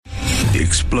The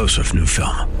explosive new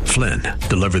film, Flynn,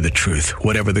 deliver the truth,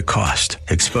 whatever the cost,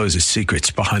 exposes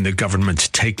secrets behind the government's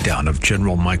takedown of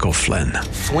General Michael Flynn.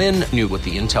 Flynn knew what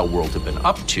the intel world had been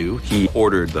up to. He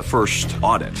ordered the first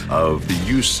audit of the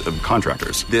use of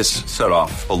contractors. This set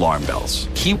off alarm bells.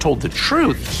 He told the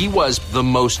truth. He was the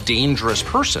most dangerous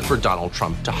person for Donald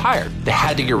Trump to hire. They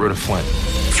had to get rid of Flynn.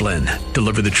 Flynn,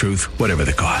 deliver the truth, whatever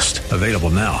the cost. Available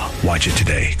now. Watch it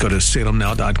today. Go to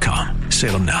salemnow.com.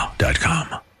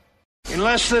 salemnow.com. In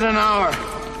less than an hour,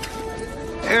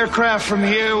 aircraft from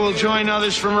here will join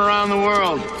others from around the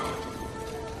world.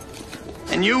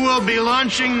 And you will be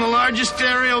launching the largest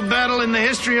aerial battle in the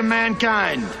history of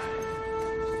mankind.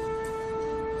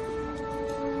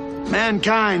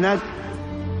 Mankind, that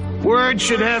word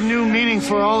should have new meaning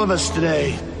for all of us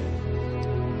today.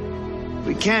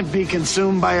 We can't be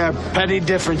consumed by our petty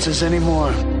differences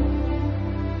anymore.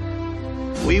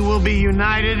 We will be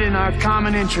united in our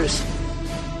common interest.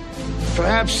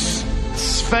 Perhaps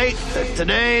it's fate that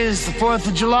today is the 4th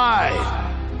of July,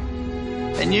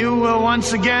 and you will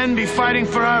once again be fighting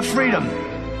for our freedom.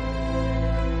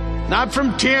 Not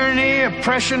from tyranny,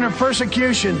 oppression, or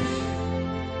persecution,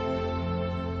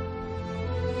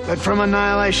 but from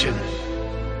annihilation.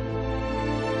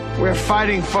 We're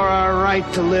fighting for our right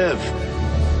to live,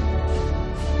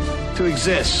 to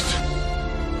exist.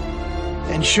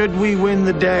 And should we win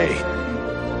the day,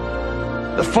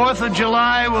 the 4th of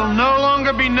July will no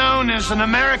longer be known as an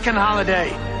American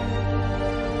holiday,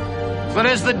 but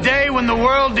as the day when the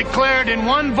world declared in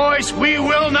one voice, we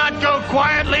will not go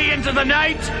quietly into the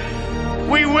night.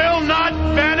 We will not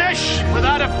vanish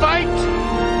without a fight.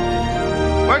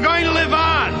 We're going to live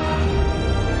on.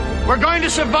 We're going to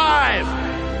survive.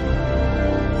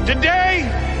 Today,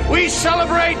 we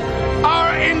celebrate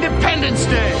our Independence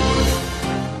Day.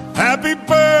 Happy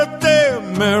birthday,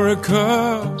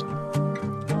 America.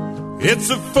 It's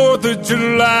the 4th of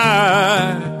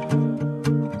July.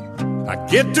 I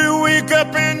get to wake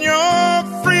up in your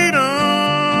freedom,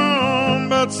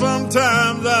 but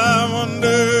sometimes I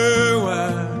wonder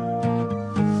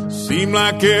why. Seem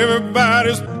like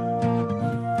everybody's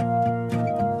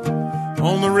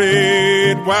on the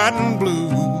red, white, and blue.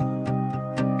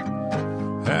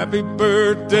 Happy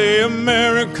birthday,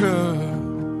 America.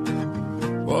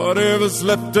 Whatever's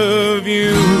left of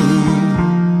you.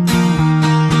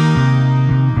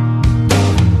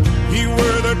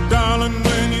 Darling,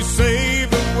 when you save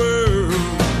the world,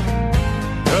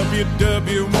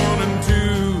 WW1 and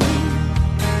 2,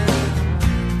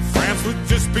 France would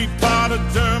just be part of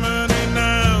Germany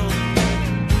now.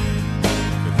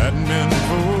 If it hadn't been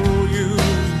for you.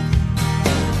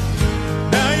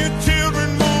 Now your children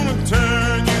want to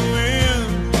turn you in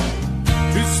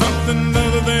to something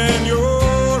other than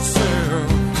yourself.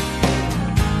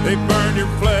 They burn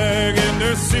your flag in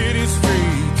their city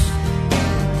streets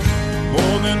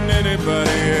more than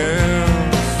anybody else.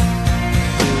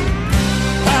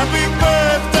 Happy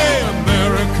birthday,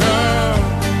 America.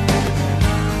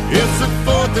 It's the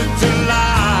 4th of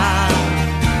July.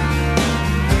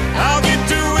 I'll get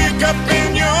to wake up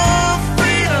in your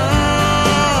freedom,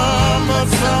 but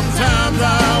sometimes I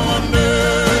wonder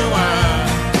why.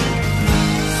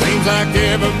 Seems like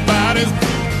everybody's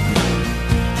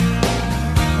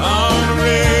on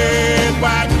red,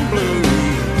 white, and blue.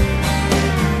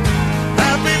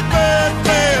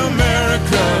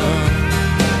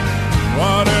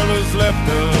 Whatever's left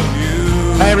of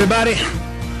you. Hi, everybody.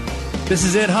 This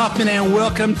is Ed Hoffman, and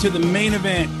welcome to the main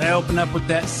event. I open up with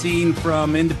that scene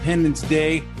from Independence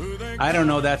Day. I don't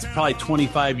know, that's probably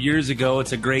 25 years ago.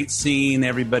 It's a great scene.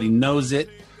 Everybody knows it.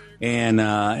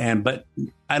 But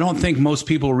I don't think most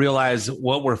people realize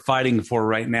what we're fighting for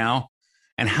right now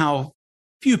and how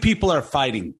few people are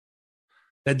fighting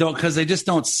that don't, because they just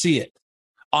don't see it.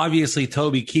 Obviously,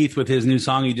 Toby Keith with his new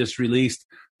song he just released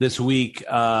this week,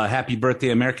 Happy Birthday,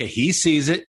 America. He sees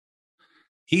it.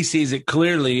 He sees it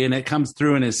clearly, and it comes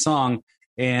through in his song.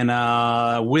 And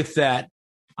with that,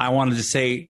 I wanted to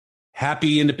say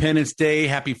Happy Independence Day,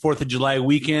 Happy 4th of July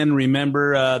weekend.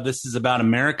 Remember, this is about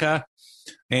America,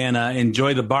 and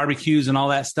enjoy the barbecues and all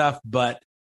that stuff. But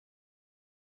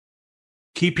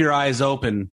keep your eyes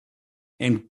open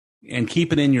and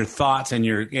keep it in your thoughts and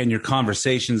your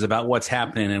conversations about what's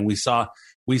happening. And we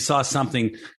saw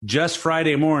something just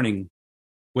Friday morning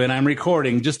when I'm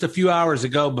recording, just a few hours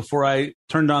ago before I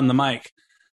turned on the mic,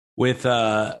 with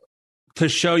to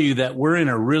show you that we're in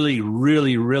a really,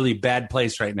 really, really bad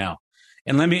place right now.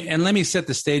 And let me set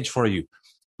the stage for you.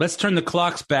 Let's turn the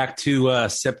clocks back to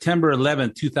September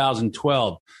 11th,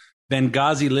 2012,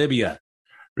 Benghazi, Libya.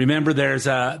 Remember, there's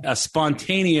a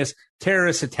spontaneous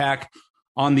terrorist attack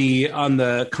on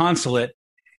the consulate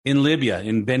in Libya,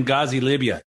 in Benghazi,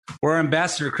 Libya, where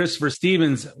Ambassador Christopher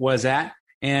Stevens was at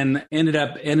and ended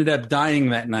up dying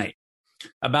that night.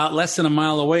 About less than a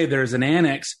mile away, there's an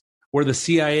annex where the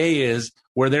CIA is,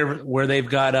 where they've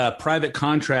got private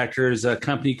contractors, a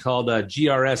company called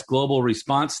GRS, Global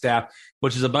Response Staff,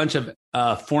 which is a bunch of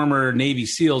former Navy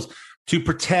SEALs to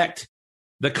protect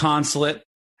the consulate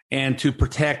and to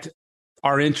protect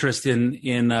our interest in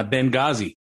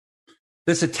Benghazi.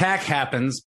 This attack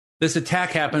happens,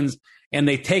 and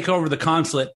they take over the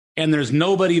consulate, and there's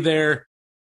nobody there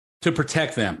to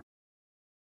protect them.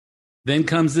 Then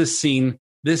comes this scene,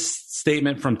 this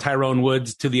statement from Tyrone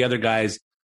Woods to the other guys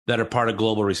that are part of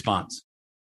Global Response.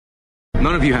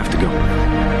 None of you have to go.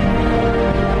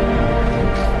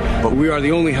 But we are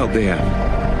the only help they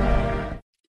have.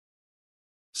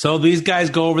 So these guys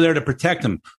go over there to protect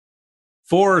them.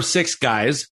 4 or 6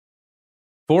 guys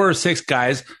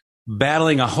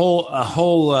battling a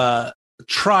whole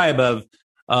tribe of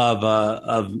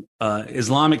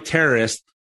Islamic terrorists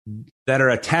that are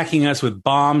attacking us with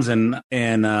bombs and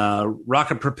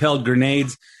rocket-propelled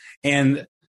grenades, and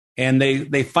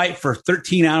they fight for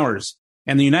 13 hours,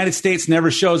 and the United States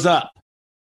never shows up.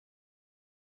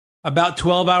 About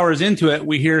 12 hours into it,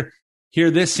 we hear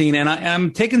this scene, and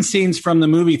I'm taking scenes from the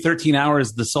movie 13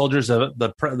 Hours, the soldiers of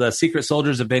the secret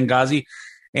soldiers of Benghazi,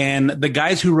 and the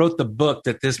guys who wrote the book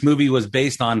that this movie was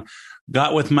based on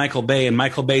got with Michael Bay, and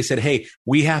Michael Bay said, hey,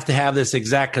 we have to have this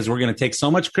exact because we're going to take so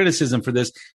much criticism for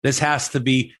this. This has to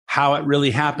be how it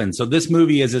really happened. So this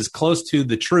movie is as close to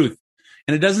the truth.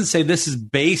 And it doesn't say this is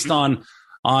based on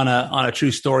a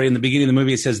true story. In the beginning of the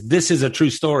movie, it says this is a true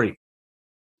story.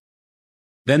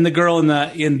 Then the girl in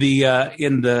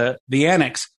the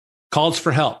annex calls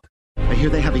for help. I hear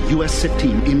they have a U.S. SIT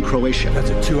team in Croatia. That's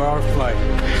a 2-hour flight.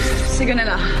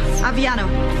 Sigonella, Aviano,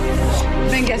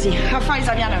 Benghazi. How far is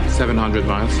Aviano? 700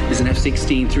 miles. There's an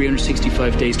F-16,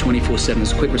 365 days, 24/7.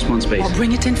 It's a quick response base. Or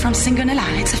bring it in from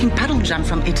Sigonella. It's a paddle jump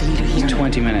from Italy to here.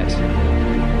 20 minutes.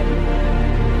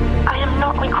 I am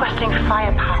not requesting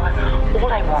firepower.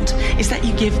 All I want is that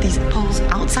you give these Poles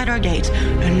outside our gate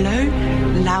a low,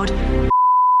 loud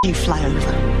you fly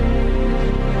over.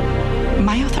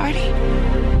 My authority?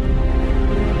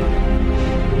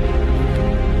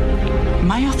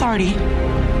 My authority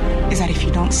is that if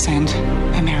you don't send,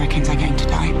 Americans are going to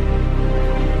die.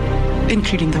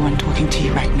 Including the one talking to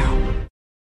you right now.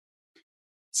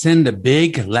 Send a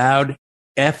big, loud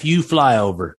FU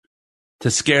flyover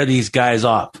to scare these guys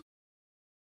off.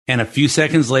 And a few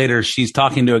seconds later, she's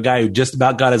talking to a guy who just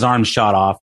about got his arm shot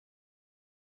off.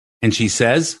 And she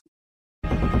says,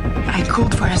 I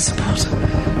called for air support.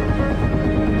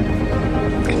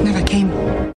 It never came.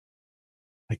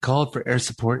 I called for air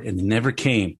support and it never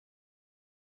came.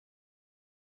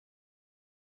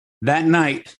 That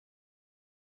night,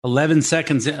 11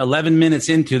 minutes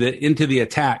into the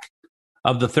attack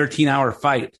of the 13-hour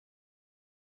fight,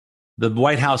 the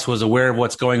White House was aware of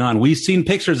what's going on. We've seen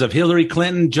pictures of Hillary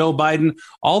Clinton, Joe Biden,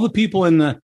 all the people in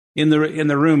the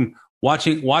room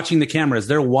watching the cameras.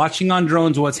 They're watching on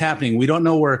drones what's happening. We don't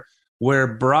know where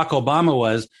Barack Obama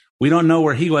was. We don't know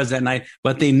where he was that night,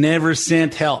 but they never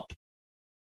sent help.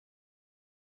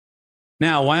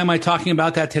 Now, why am I talking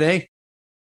about that today?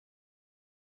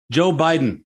 Joe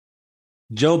Biden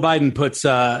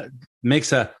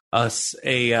makes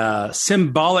a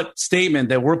symbolic statement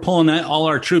that we're pulling all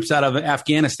our troops out of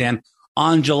Afghanistan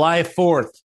on July 4th.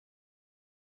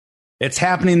 It's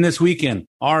happening this weekend.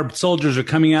 Our soldiers are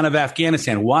coming out of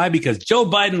Afghanistan. Why? Because Joe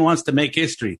Biden wants to make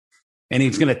history, and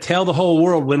he's going to tell the whole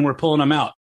world when we're pulling them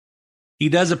out. He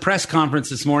does a press conference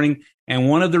this morning, and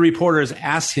one of the reporters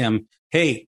asks him,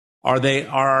 hey,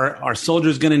 are our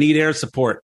soldiers going to need air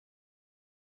support?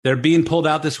 They're being pulled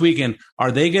out this weekend.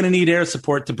 Are they going to need air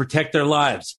support to protect their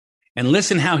lives? And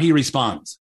listen how he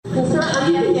responds. Well, sir,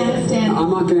 on the Afghanistan. I'm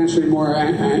not going to answer any more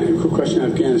question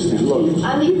on Afghanistan. Look,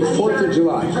 4th of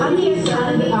July.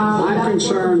 I'm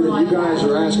concerned that you guys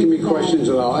are asking me questions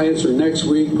that I'll answer next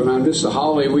week, but this is a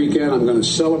holiday weekend. I'm going to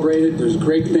celebrate it. There's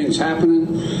great things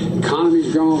happening.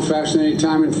 Economy's growing faster than any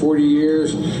time in 40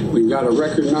 years. We've got a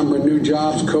record number of new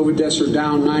jobs. COVID deaths are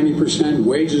down 90%.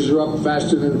 Wages are up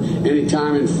faster than any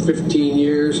time in 15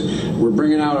 years. We're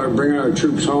bringing our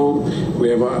troops home. We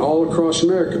have all across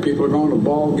America, people are going to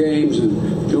ball games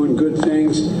and doing good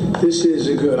things. This is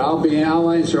a good.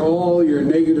 I'll answer all your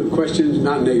negative questions,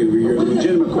 not negative, your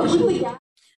legitimate questions.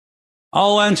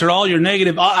 I'll answer all your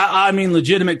negative,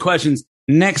 legitimate questions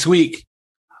next week.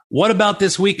 What about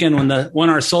this weekend when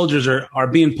our soldiers are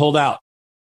being pulled out?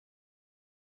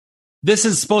 This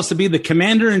is supposed to be the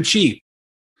commander in chief.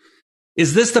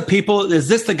 Is this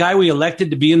the guy we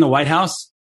elected to be in the White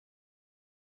House?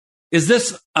 Is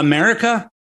this America?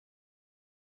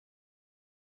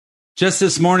 Just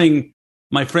this morning,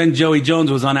 my friend Joey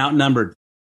Jones was on Outnumbered.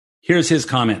 Here's his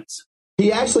comments. He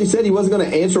actually said he wasn't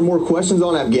going to answer more questions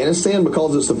on Afghanistan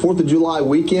because it's the 4th of July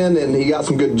weekend and he got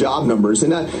some good job numbers.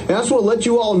 And I just want to let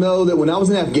you all know that when I was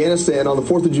in Afghanistan on the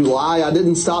 4th of July, I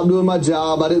didn't stop doing my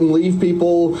job. I didn't leave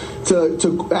people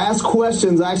to ask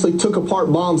questions. I actually took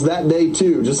apart bombs that day,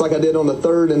 too, just like I did on the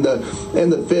 3rd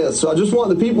and the 5th. So I just want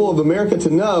the people of America to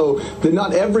know that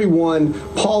not everyone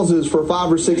pauses for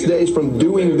 5 or 6 days from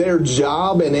doing their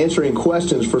job and answering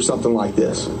questions for something like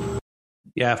this.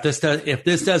 Yeah, if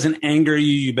this doesn't anger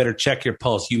you, you better check your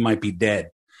pulse. You might be dead,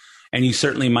 and you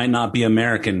certainly might not be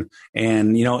American.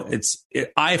 And you know,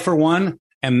 I for one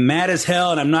am mad as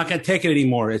hell, and I'm not going to take it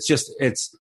anymore. It just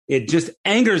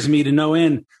angers me to no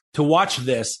end to watch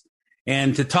this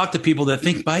and to talk to people that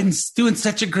think Biden's doing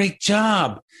such a great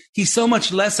job. He's so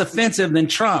much less offensive than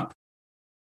Trump.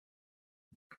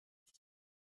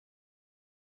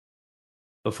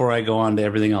 Before I go on to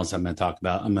everything else I'm going to talk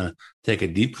about, I'm going to take a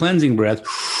deep cleansing breath.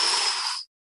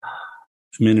 I'm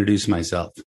going to introduce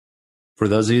myself. For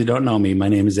those of you who don't know me, my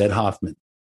name is Ed Hoffman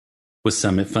with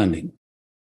Summit Funding.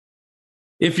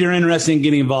 If you're interested in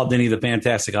getting involved in any of the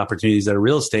fantastic opportunities that are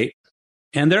real estate,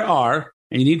 and there are,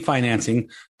 and you need financing,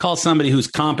 call somebody who's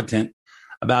competent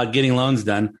about getting loans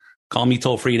done. Call me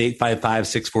toll free at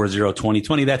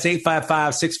 855-640-2020. That's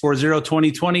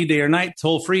 855-640-2020. Day or night,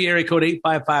 toll free, area code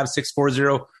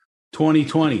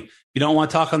 855-640-2020. If you don't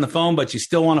want to talk on the phone, but you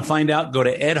still want to find out, go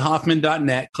to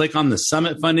edhoffman.net, click on the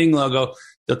Summit Funding logo.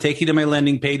 They'll take you to my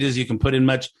lending pages. You can put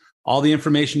in all the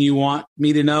information you want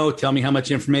me to know. Tell me how much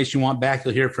information you want back.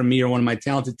 You'll hear from me or one of my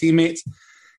talented teammates,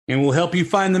 and we'll help you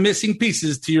find the missing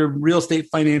pieces to your real estate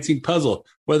financing puzzle,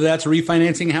 whether that's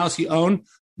refinancing a house you own,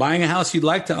 buying a house you'd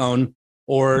like to own,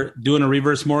 or doing a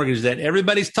reverse mortgage that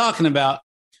everybody's talking about.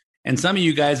 And some of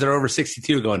you guys that are over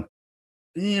 62 are going,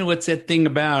 what's that thing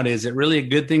about? Is it really a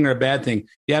good thing or a bad thing? If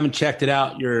you haven't checked it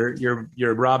out, you're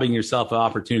robbing yourself of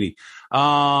opportunity.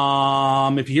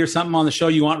 If you hear something on the show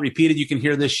you want repeated, you can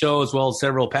hear this show as well as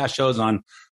several past shows on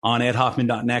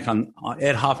edhoffman.net on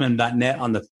edhoffman.net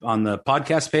on the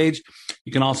podcast page.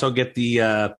 You can also get the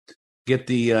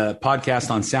podcast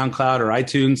on SoundCloud or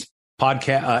iTunes.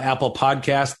 Apple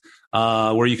Podcast,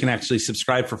 where you can actually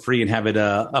subscribe for free and have it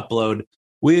upload.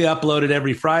 We upload it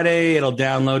every Friday. It'll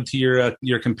download to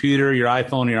your computer, your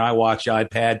iPhone, your iWatch, your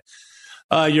iPad,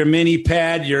 your mini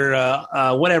pad, your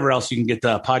whatever else you can get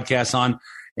the podcast on.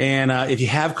 And if you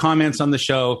have comments on the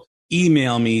show,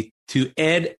 email me to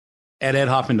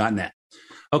ed@edhoffman.net.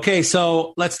 Okay,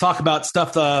 so let's talk about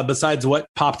stuff besides what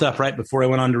popped up right before I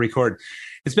went on to record.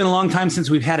 It's been a long time since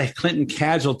we've had a Clinton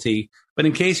casualty, but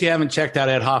in case you haven't checked out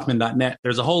edhoffman.net,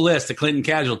 there's a whole list of Clinton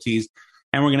casualties,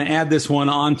 and we're going to add this one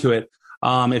onto it.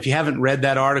 If you haven't read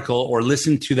that article or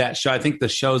listened to that show, I think the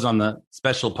show's on the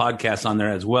special podcast on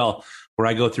there as well, where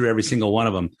I go through every single one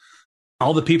of them.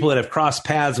 All the people that have crossed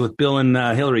paths with Bill and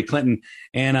Hillary Clinton,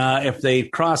 and if they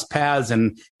crossed paths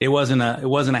and it wasn't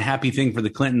a happy thing for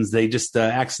the Clintons, they just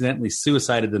accidentally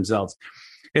suicided themselves.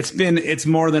 It's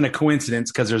more than a coincidence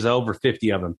because there's over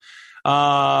 50 of them.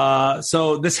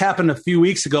 So this happened a few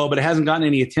weeks ago, but it hasn't gotten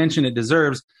any attention it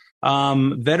deserves.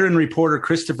 Veteran reporter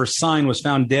Christopher Sine was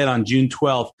found dead on June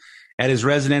 12th at his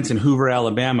residence in Hoover,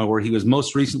 Alabama, where he was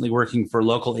most recently working for a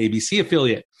local ABC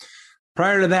affiliate.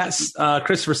 Prior to that,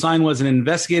 Christopher Sine was an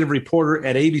investigative reporter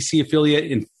at ABC affiliate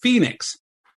in Phoenix.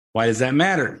 Why does that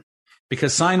matter?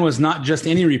 Because Sine was not just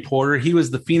any reporter. He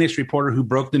was the Phoenix reporter who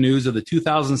broke the news of the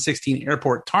 2016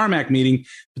 airport tarmac meeting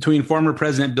between former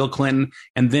President Bill Clinton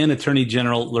and then Attorney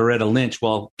General Loretta Lynch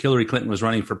while Hillary Clinton was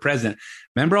running for president.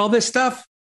 Remember all this stuff?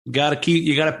 You got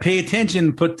to pay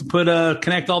attention,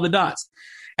 connect all the dots.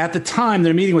 At the time,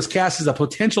 their meeting was cast as a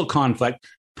potential conflict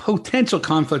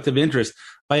of interest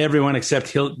by everyone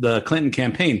except the Clinton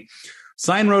campaign.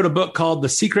 Sine wrote a book called The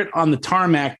Secret on the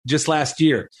Tarmac just last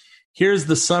year. Here's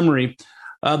the summary.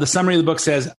 The summary of the book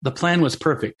says, the plan was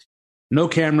perfect. No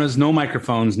cameras, no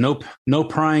microphones, no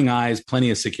prying eyes, plenty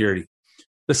of security.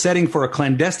 The setting for a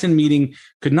clandestine meeting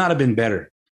could not have been better.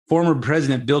 Former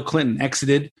President Bill Clinton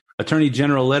exited Attorney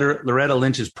General Loretta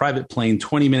Lynch's private plane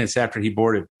 20 minutes after he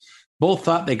boarded. Both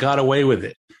thought they got away with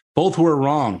it. Both were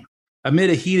wrong.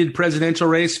 Amid a heated presidential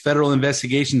race, federal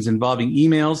investigations involving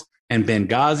emails and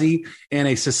Benghazi, and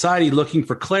a society looking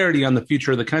for clarity on the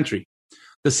future of the country.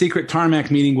 The secret tarmac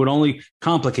meeting would only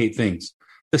complicate things.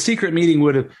 The secret meeting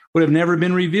would have never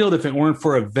been revealed if it weren't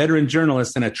for a veteran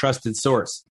journalist and a trusted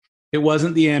source. It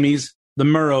wasn't the Emmys, the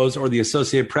Murrows, or the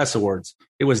Associated Press Awards.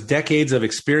 It was decades of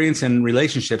experience and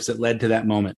relationships that led to that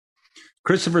moment.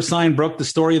 Christopher Sine broke the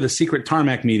story of the secret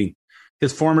tarmac meeting.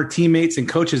 his former teammates and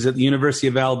coaches at the University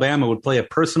of Alabama would play a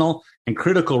personal and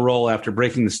critical role after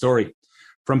breaking the story.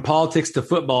 From politics to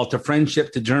football to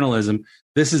friendship to journalism,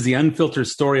 this is the unfiltered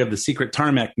story of the secret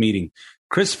tarmac meeting.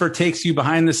 Christopher takes you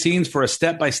behind the scenes for a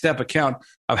step-by-step account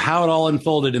of how it all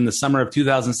unfolded in the summer of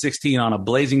 2016 on a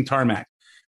blazing tarmac.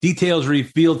 Details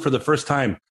revealed for the first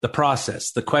time: the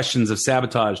process, the questions of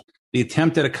sabotage, the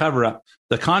attempt at a cover-up,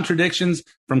 the contradictions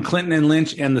from Clinton and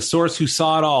Lynch, and the source who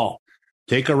saw it all.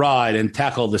 Take a ride and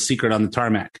tackle the secret on the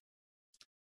tarmac.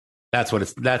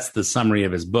 That's the summary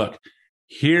of his book.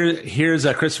 Here's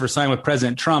Christopher Sign with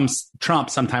President Trump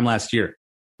sometime last year.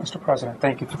 Mr. President,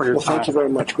 thank you for your time. Thank you very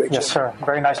much. Great Yes, job. sir.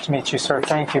 Very nice to meet you, sir.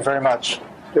 Thank you very much.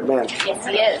 Good man. Yes,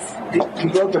 he is. He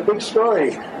broke a big story.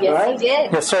 Yes, right? he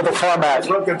did. Yes, sir. The tarmac. He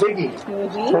broke a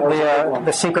biggie.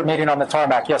 The secret meeting on the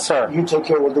tarmac. Yes, sir. You take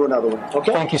care. We'll do another one.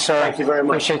 Okay? Thank you, sir. Thank you very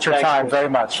much. Appreciate your time very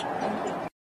much.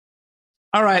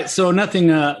 All right, so nothing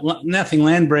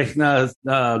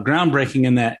groundbreaking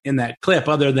in that clip,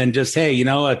 other than just, hey,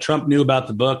 Trump knew about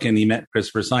the book and he met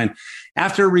Christopher Sign.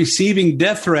 After receiving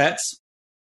death threats,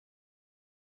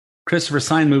 Christopher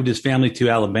Sign moved his family to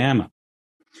Alabama.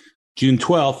 June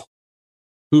 12th,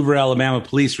 Hoover, Alabama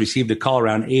police received a call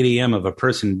around 8 a.m. of a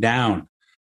person down.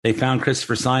 They found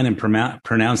Christopher Sign and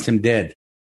pronounced him dead.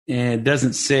 And it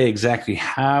doesn't say exactly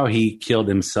how he killed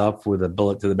himself with a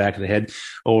bullet to the back of the head,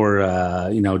 or,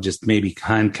 just maybe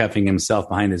handcuffing himself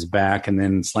behind his back and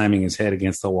then slamming his head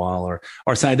against the wall or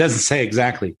something. It doesn't say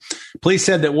exactly. Police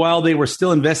said that while they were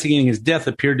still investigating his death,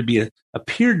 appeared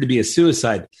to be a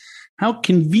suicide. How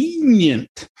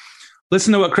convenient.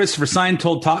 Listen to what Christopher Sign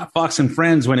told Fox and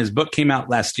Friends when his book came out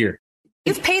last year.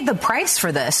 You've paid the price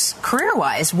for this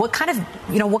career-wise. What kind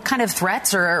of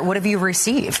threats or what have you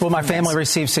received? Well, my family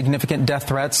received significant death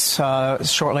threats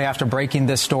shortly after breaking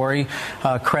this story.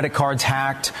 Credit cards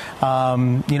hacked.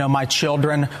 My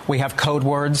children, we have code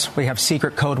words. We have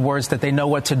secret code words that they know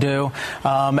what to do.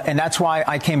 And that's why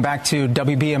I came back to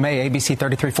WBMA, ABC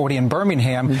 3340 in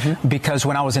Birmingham, because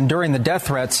when I was enduring the death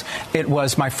threats, it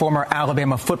was my former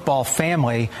Alabama football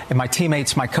family and my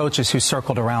teammates, my coaches who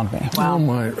circled around me. Wow. Oh,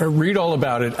 my. Read all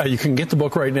about it. You can get the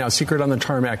book right now, Secret on the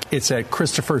Tarmac. It's at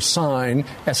ChristopherSign,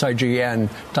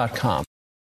 SIGN.com.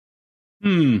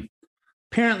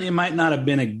 Apparently, it might not have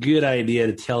been a good idea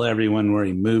to tell everyone where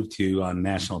he moved to on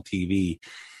national TV.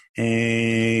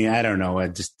 I don't know.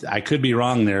 I could be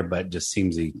wrong there, but it just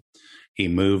seems he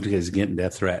moved because he's getting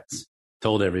death threats.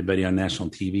 Told everybody on national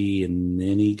TV, and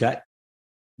then he got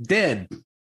dead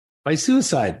by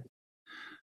suicide.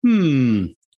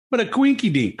 What a quinky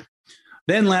dink.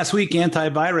 Then last week,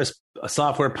 antivirus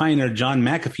software pioneer John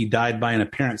McAfee died by an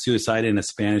apparent suicide in a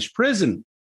Spanish prison.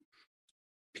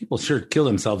 People sure kill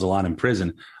themselves a lot in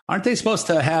prison. Aren't they supposed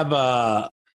to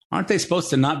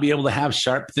not be able to have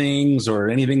sharp things or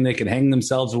anything they could hang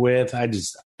themselves with? I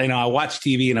watch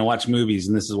TV and I watch movies,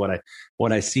 and this is what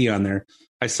I see on there.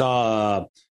 I saw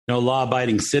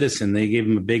law-abiding citizen. They gave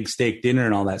him a big steak dinner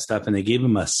and all that stuff, and they gave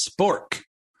him a spork to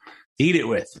eat it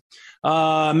with.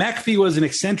 McAfee was an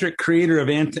eccentric creator of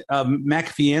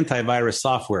McAfee antivirus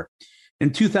software.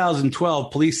 In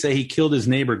 2012, police say he killed his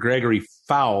neighbor Gregory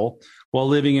Fowle while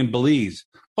living in Belize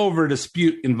over a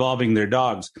dispute involving their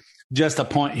dogs. Just a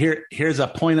point here. Here's a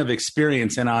point of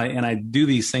experience, and I do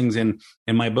these things in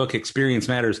my book, Experience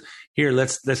Matters. Here,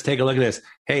 let's take a look at this.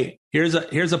 Hey, here's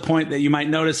a point that you might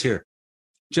notice here.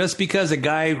 Just because a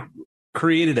guy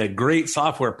created a great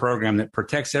software program that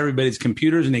protects everybody's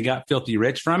computers and he got filthy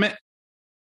rich from it,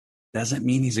 doesn't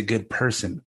mean he's a good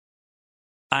person.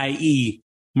 I.e.,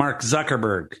 Mark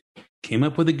Zuckerberg came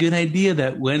up with a good idea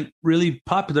that went really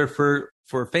popular for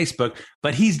Facebook,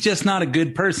 but he's just not a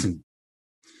good person.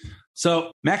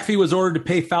 So McAfee was ordered to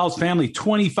pay Fowle's family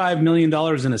 $25 million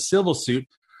in a civil suit,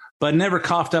 but never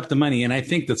coughed up the money. And I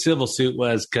think the civil suit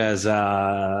was because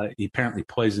he apparently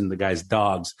poisoned the guy's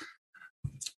dogs.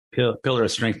 Pillar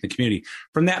of strength in the community.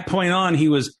 From that point on, he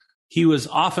was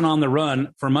often on the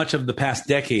run for much of the past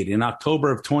decade. In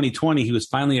October of 2020, he was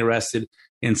finally arrested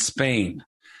in Spain.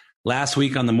 Last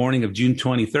week, on the morning of June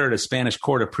 23rd, a Spanish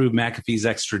court approved McAfee's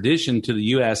extradition to the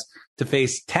U.S. to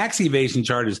face tax evasion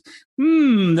charges.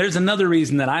 There's another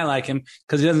reason that I like him,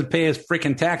 because he doesn't pay his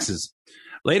freaking taxes.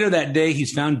 Later that day,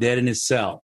 he's found dead in his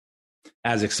cell.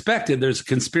 As expected, there's a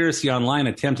conspiracy online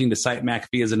attempting to cite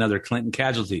McAfee as another Clinton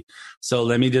casualty. So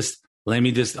let me just,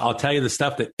 I'll tell you the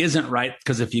stuff that isn't right,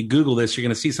 because if you Google this, you're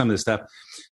going to see some of this stuff.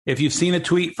 If you've seen a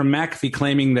tweet from McAfee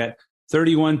claiming that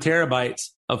 31 terabytes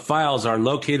of files are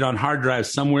located on hard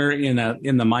drives somewhere in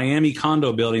the Miami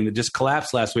condo building that just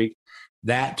collapsed last week,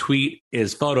 that tweet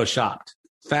is photoshopped,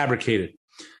 fabricated.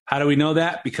 How do we know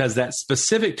that? Because that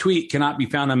specific tweet cannot be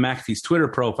found on McAfee's Twitter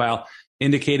profile.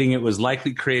 indicating it was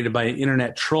likely created by an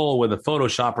internet troll with a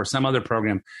Photoshop or some other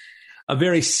program. A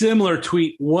very similar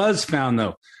tweet was found,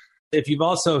 though. If you've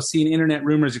also seen internet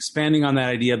rumors expanding on that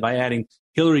idea by adding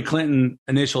Hillary Clinton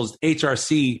initials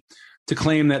HRC to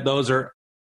claim that those are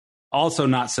also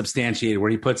not substantiated,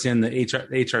 where he puts in the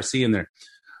HRC in there.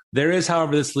 There is,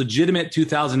 however, this legitimate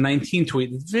 2019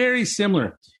 tweet, very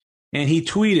similar. And he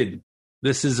tweeted,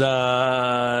 this is June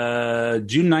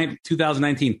 9th,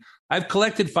 2019. I've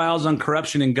collected files on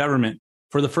corruption in government.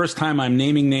 For the first time, I'm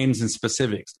naming names and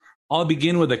specifics. I'll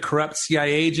begin with a corrupt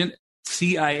CIA agent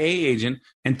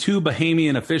and 2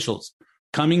 Bahamian officials.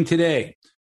 Coming today.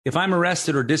 If I'm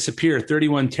arrested or disappear,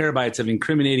 31 terabytes of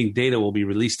incriminating data will be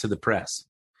released to the press.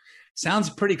 Sounds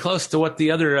pretty close to what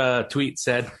the other tweet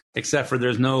said, except for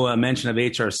there's no mention of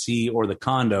HRC or the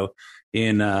condo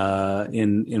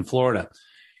in Florida.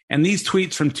 And these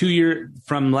tweets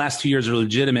from last 2 years are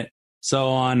legitimate. So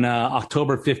on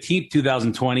October 15th,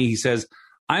 2020, he says,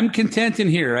 I'm content in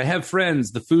here. I have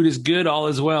friends. The food is good. All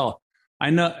is well. I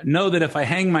know that if I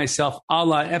hang myself a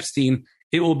la Epstein,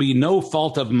 it will be no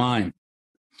fault of mine.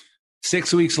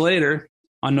 6 weeks later,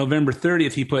 on November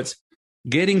 30th, he puts,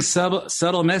 getting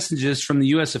subtle messages from the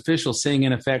U.S. officials saying,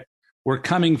 in effect, we're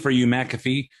coming for you,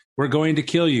 McAfee. We're going to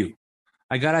kill you.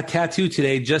 I got a tattoo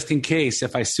today just in case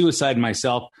if I suicide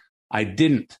myself. I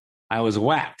didn't. I was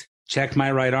whacked. Check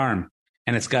my right arm.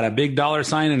 And it's got a big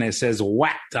 $sign and it says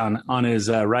whacked on his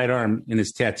right arm in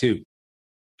his tattoo.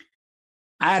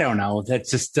 I don't know.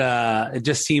 That's just it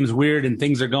just seems weird and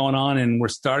things are going on and we're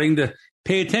starting to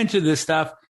pay attention to this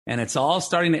stuff. And it's all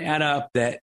starting to add up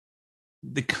that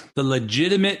the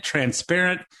legitimate,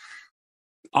 transparent,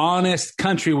 honest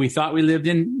country we thought we lived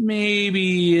in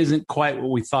maybe isn't quite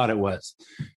what we thought it was.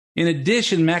 In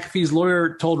addition, McAfee's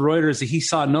lawyer told Reuters that he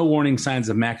saw no warning signs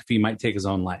that McAfee might take his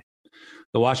own life.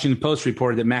 The Washington Post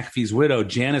reported that McAfee's widow,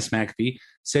 Janice McAfee,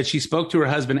 said she spoke to her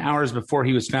husband hours before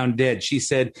he was found dead. She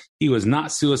said he was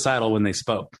not suicidal when they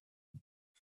spoke.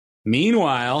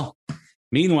 Meanwhile,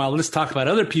 let's talk about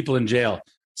other people in jail.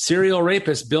 Serial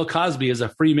rapist Bill Cosby is a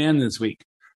free man this week.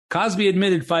 Cosby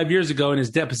admitted 5 years ago in his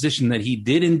deposition that he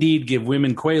did indeed give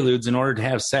women Quaaludes in order to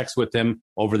have sex with them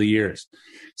over the years.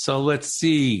 So let's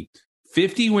see.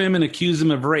 50 women accused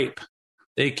him of rape.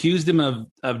 They accused him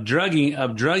of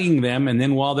drugging them, and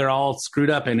then while they're all screwed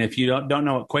up, and if you don't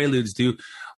know what Quaaludes do,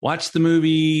 watch the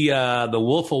movie The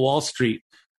Wolf of Wall Street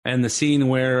and the scene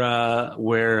where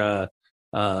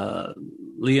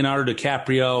Leonardo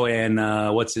DiCaprio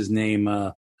and what's his name,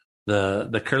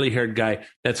 the curly-haired guy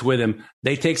that's with him,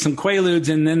 they take some Quaaludes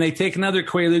and then they take another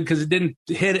Quaalude because it didn't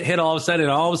hit all of a sudden,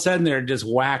 and all of a sudden they're just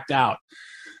whacked out.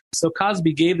 So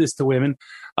Cosby gave this to women,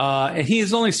 and he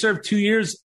has only served 2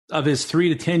 years of his 3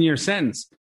 to 10 year sentence.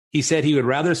 He said he would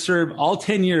rather serve all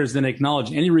 10 years than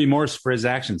acknowledge any remorse for his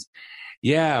actions.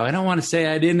 Yeah, I don't want to say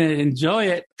I didn't enjoy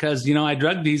it because, I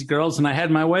drugged these girls and I had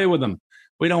my way with them.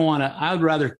 We don't want to. I would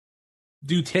rather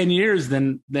do 10 years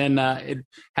than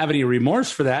have any remorse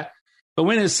for that. But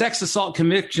when his sex assault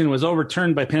conviction was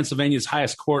overturned by Pennsylvania's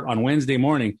highest court on Wednesday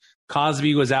morning,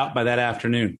 Cosby was out by that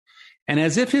afternoon. And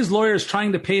as if his lawyers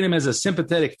trying to paint him as a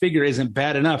sympathetic figure isn't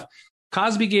bad enough,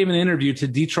 Cosby gave an interview to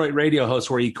Detroit radio hosts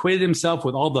where he equated himself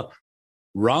with all the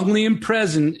wrongly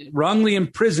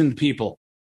imprisoned people.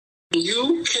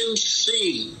 You can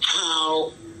see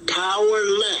how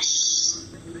powerless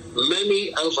many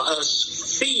of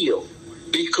us feel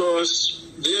because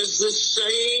there's this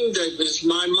saying that is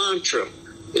my mantra.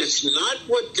 It's not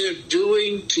what they're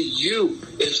doing to you,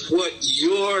 it's what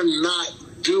you're not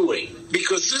doing.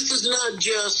 Because this is not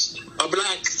just a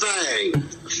black thing.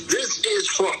 This is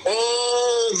for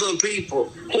all the people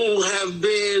who have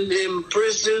been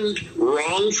imprisoned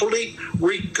wrongfully,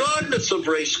 regardless of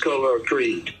race, color, or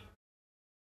creed.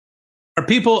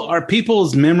 Are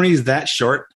people's memories that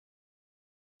short?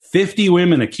 50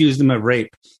 women accused him of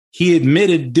rape. He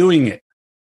admitted doing it.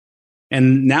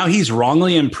 And now he's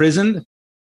wrongly imprisoned?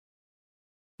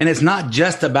 And it's not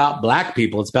just about black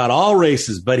people. It's about all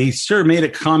races. But he sure made a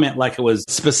comment like it was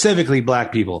specifically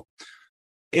black people.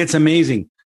 It's amazing.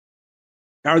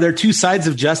 Are there two sides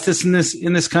of justice in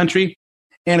this country?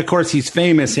 And, of course, he's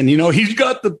famous. And, he's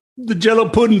got the Jello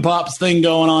Pudding Pops thing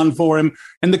going on for him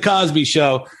and the Cosby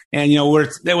Show. And, he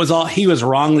was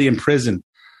wrongly imprisoned.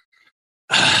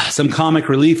 Some comic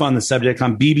relief on the subject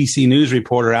on BBC News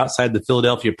reporter outside the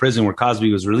Philadelphia prison where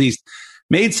Cosby was released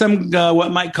made some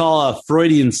what might call a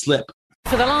Freudian slip.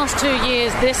 For the last 2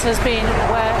 years, this has been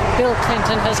where Bill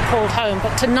Clinton has called home.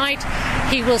 But tonight,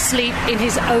 he will sleep in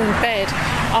his own bed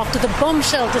after the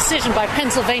bombshell decision by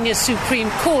Pennsylvania's Supreme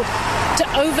Court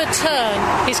to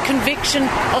overturn his conviction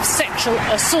of sexual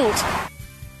assault.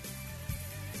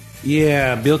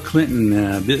 Yeah, Bill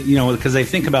Clinton. Because they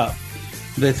think about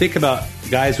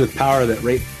guys with power that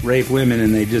rape women,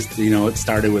 and they just it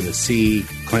started with a C.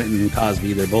 Clinton and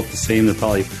Cosby. They're both the same. They're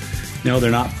probably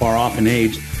they're not far off in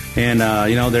age, and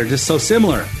they're just so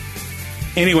similar.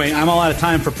 Anyway, I'm all out of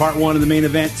time for part one of the main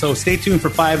event, so stay tuned for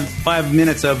five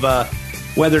minutes of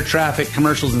weather, traffic,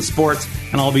 commercials, and sports,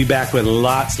 and I'll be back with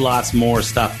lots more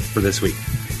stuff for this week.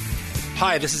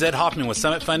 Hi, this is Ed Hoffman with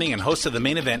Summit Funding and host of the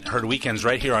main event, heard weekends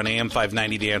right here on AM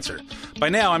 590 The Answer. By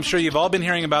now, I'm sure you've all been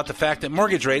hearing about the fact that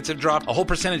mortgage rates have dropped a whole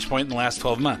percentage point in the last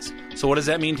 12 months. So what does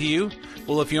that mean to you?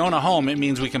 Well, if you own a home, it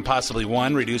means we can possibly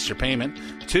 1, reduce your payment,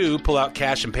 2, pull out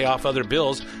cash and pay off other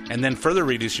bills, and then further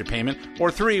reduce your payment, or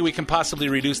 3, we can possibly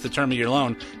reduce the term of your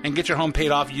loan and get your home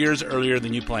paid off years earlier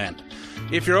than you planned.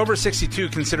 If you're over 62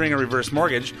 considering a reverse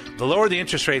mortgage, the lower the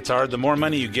interest rates are, the more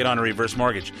money you get on a reverse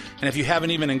mortgage. And if you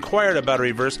haven't even inquired about a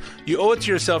reverse, you owe it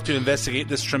to yourself to investigate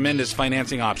this tremendous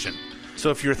financing option.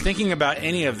 So if you're thinking about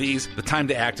any of these, the time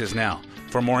to act is now.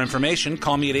 For more information,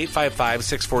 call me at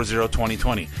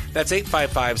 855-640-2020. That's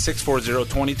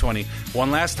 855-640-2020.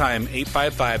 One last time,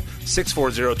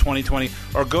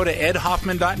 855-640-2020. Or go to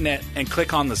edhoffman.net and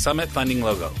click on the Summit Funding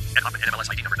logo. Ed Hoffman, NMLS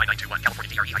ID number 9921,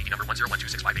 California DRE ID number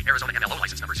 1012658, Arizona MLO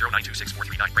license number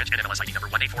 0926439, branch NMLS ID number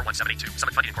 1841782,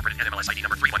 Summit Funding Incorporated NMLS ID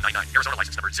number 3199, Arizona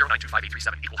license number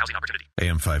 0925837, equal housing opportunity.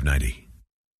 AM 590,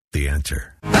 The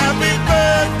Answer. Happy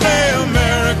birthday,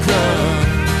 America.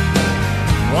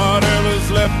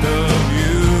 Whatever's left of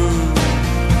you.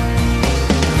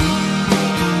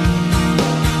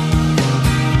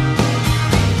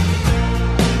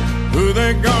 Who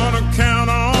they gonna count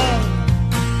on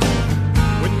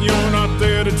when you're not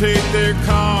there to take their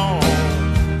call?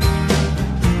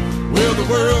 Will the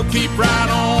world keep right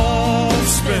on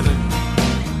spinning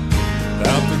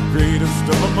without the greatest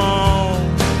of them all?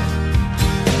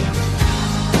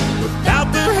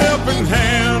 Without the helping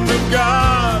hand of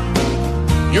God,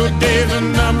 your days are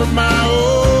numbered, my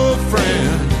old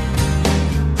friend.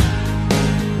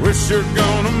 We're sure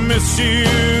gonna miss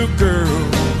you, girl.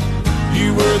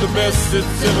 You were the best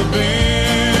it's ever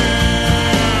been.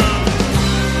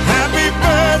 Happy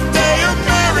birthday,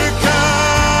 America!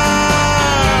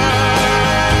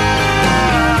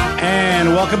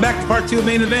 And welcome back to part 2 of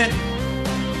Main Event.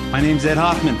 My name's Ed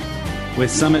Hoffman with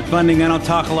Summit Funding. I don't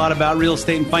talk a lot about real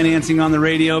estate and financing on the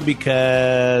radio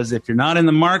because if you're not in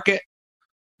the market,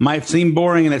 might seem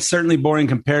boring, and it's certainly boring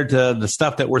compared to the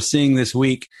stuff that we're seeing this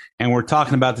week and we're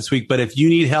talking about this week. But if you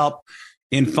need help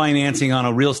in financing on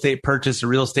a real estate purchase, a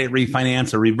real estate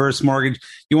refinance, a reverse mortgage,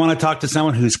 you want to talk to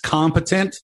someone who's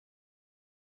competent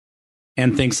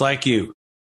and thinks like you,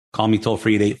 call me toll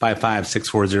free at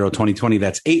 855-640-2020.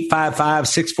 That's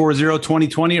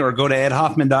 855-640-2020, or go to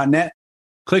edhoffman.net.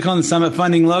 Click on the Summit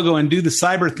Funding logo and do the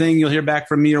cyber thing. You'll hear back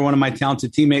from me or one of my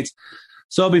talented teammates.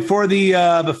 So before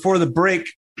the break,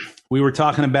 we were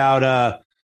talking about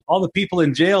all the people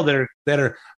in jail that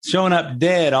are showing up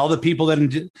dead, all the people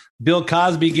Bill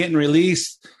Cosby getting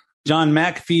released, John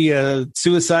McAfee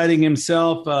suiciding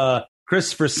himself,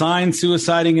 Christopher Sign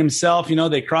suiciding himself.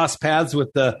 They crossed paths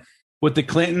with the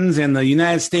Clintons and the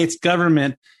United States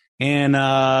government, and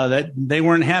that they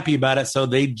weren't happy about it, so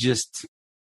they just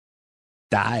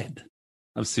died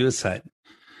of suicide.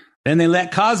 Then they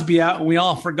let Cosby out, and we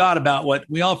all forgot about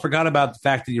the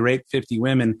fact that he raped 50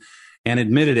 women and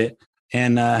admitted it,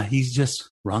 and he's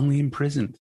just wrongly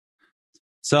imprisoned.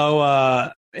 So,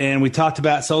 and we talked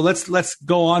about. So let's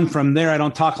go on from there. I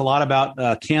don't talk a lot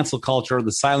about cancel culture or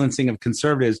the silencing of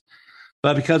conservatives,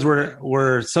 but because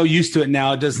we're so used to it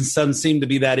now, it doesn't seem to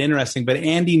be that interesting. But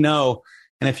Andy No,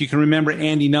 and if you can remember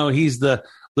Andy No, he's the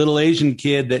little Asian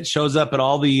kid that shows up at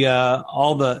all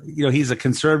the he's a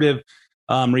conservative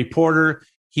reporter.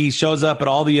 He shows up at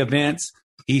all the events.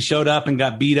 He showed up and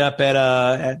got beat up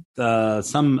at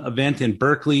some event in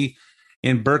Berkeley,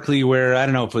 where I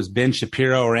don't know if it was Ben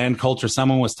Shapiro or Ann Coulter.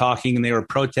 Someone was talking and they were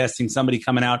protesting somebody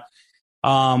coming out.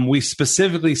 We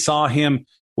specifically saw him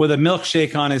with a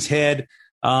milkshake on his head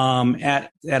at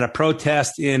a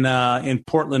protest in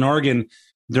Portland, Oregon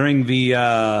during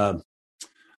the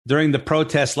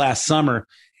protest last summer.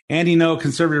 Andy No,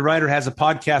 conservative writer, has a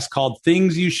podcast called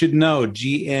Things You Should Know,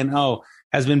 GNO,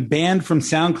 has been banned from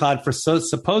SoundCloud for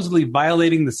supposedly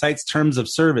violating the site's terms of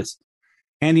service.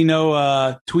 Andy No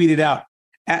tweeted out,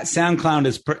 at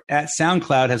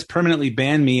SoundCloud has permanently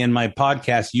banned me and my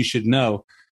podcast, You Should Know.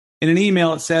 In an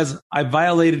email, it says, I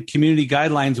violated community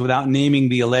guidelines without naming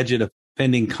the alleged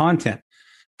offending content.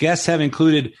 Guests have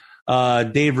included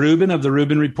Dave Rubin of the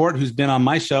Rubin Report, who's been on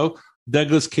my show,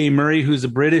 Douglas K. Murray, who's a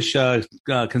British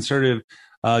conservative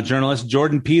journalist,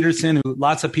 Jordan Peterson, who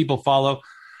lots of people follow,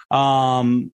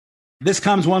 This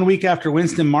comes 1 week after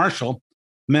Winston Marshall,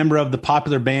 member of the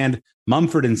popular band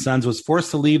Mumford & Sons, was forced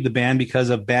to leave the band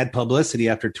because of bad publicity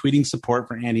after tweeting support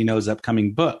for Andy Ngo's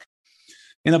upcoming book.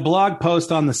 In a blog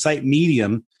post on the site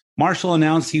Medium, Marshall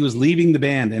announced he was leaving the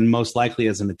band and, most likely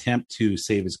as an attempt to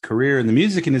save his career in the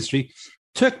music industry,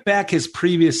 took back his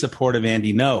previous support of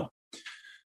Andy Ngo.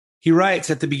 He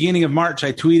writes, at the beginning of March,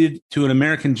 I tweeted to an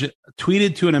American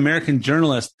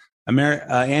journalist,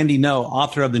 Andy Ngo,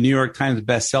 author of the New York Times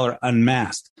bestseller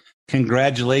Unmasked.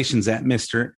 Congratulations at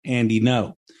Mr. Andy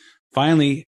Ngo.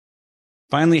 Finally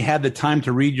had the time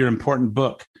to read your important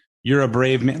book. You're a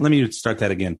brave man. Let me start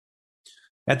that again.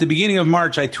 At the beginning of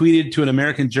March, I tweeted to an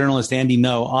American journalist, Andy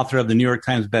Ngo, author of the New York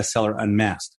Times bestseller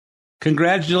Unmasked.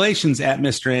 Congratulations at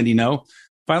Mr. Andy Ngo.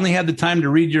 Finally had the time to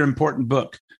read your important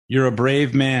book. You're a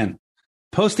brave man.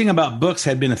 Posting about books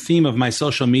had been a theme of my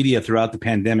social media throughout the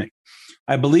pandemic.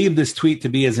 I believe this tweet to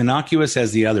be as innocuous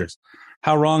as the others.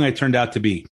 How wrong I turned out to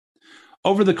be.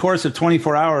 Over the course of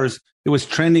 24 hours, it was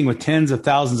trending with tens of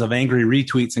thousands of angry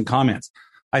retweets and comments.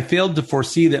 I failed to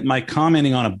foresee that my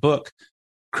commenting on a book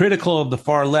critical of the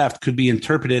far left could be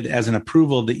interpreted as an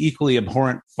approval of the equally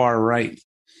abhorrent far right.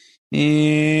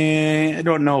 And I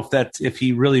don't know if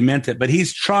he really meant it, but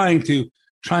he's trying to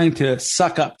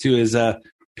suck up to his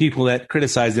people that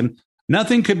criticize him.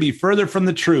 Nothing could be further from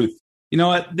the truth. You know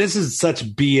what? This is such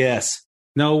BS.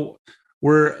 No,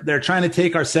 they're trying to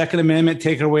take our Second Amendment,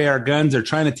 take away our guns. They're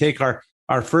trying to take our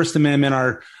First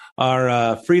Amendment,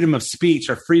 our freedom of speech,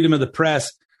 our freedom of the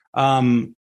press.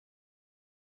 Do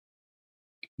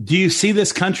you see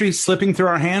this country slipping through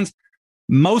our hands?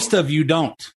 Most of you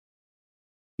don't.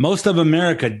 Most of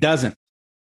America doesn't.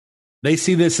 They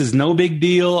see this as no big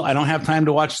deal. I don't have time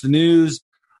to watch the news.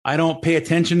 I don't pay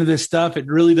attention to this stuff. It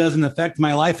really doesn't affect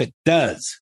my life. It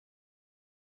does.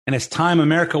 And it's time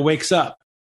America wakes up.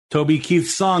 Toby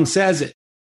Keith's song says it.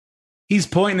 He's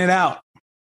pointing it out.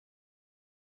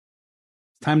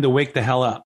 It's time to wake the hell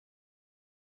up.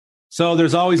 So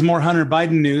there's always more Hunter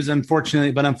Biden news,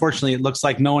 unfortunately, it looks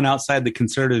like no one outside the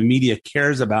conservative media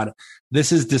cares about it.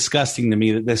 This is disgusting to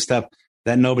me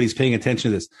that nobody's paying attention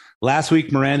to this. Last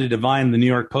week, Miranda Devine, the New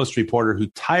York Post reporter who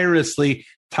tirelessly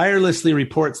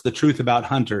reports the truth about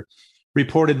Hunter,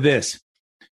 reported this.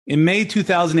 In May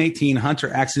 2018, Hunter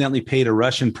accidentally paid a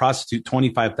Russian prostitute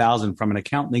 $25,000 from an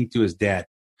account linked to his dad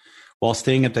while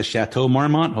staying at the Chateau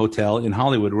Marmont Hotel in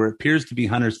Hollywood, where it appears to be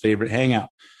Hunter's favorite hangout.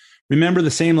 Remember the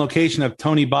same location of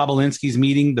Tony Bobolinsky's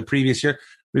meeting the previous year?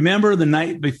 Remember the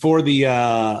night before the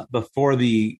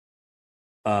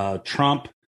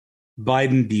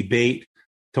Trump-Biden debate?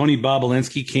 Tony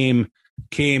Bobolinsky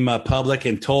came public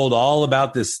and told all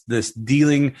about this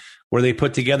dealing where they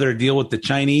put together a deal with the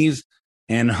Chinese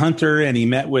and Hunter, and he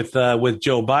met with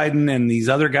Joe Biden and these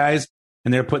other guys,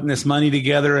 and they're putting this money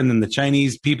together. And then the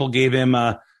Chinese people gave him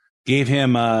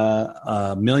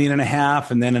 $1.5 million,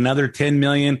 and then another $10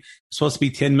 million. It's supposed to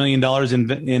be $10 million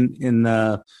in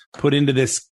put into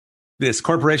this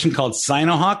corporation called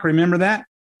Sinohawk. Remember that?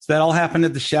 So that all happened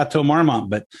at the Chateau Marmont.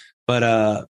 But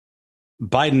Joe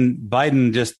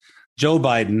Biden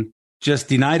just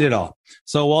denied it all.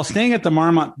 So while staying at the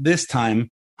Marmont this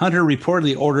time, Hunter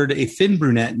reportedly ordered a thin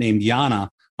brunette named Yana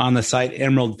on the site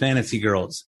Emerald Fantasy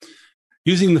Girls.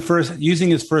 Using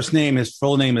his first name, his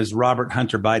full name is Robert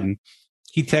Hunter Biden.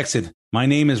 He texted, "My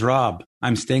name is Rob.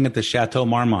 I'm staying at the Chateau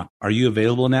Marmont. Are you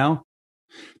available now?"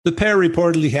 The pair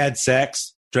reportedly had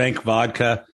sex, drank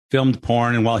vodka, filmed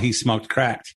porn, and while he smoked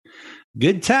crack.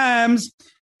 Good times.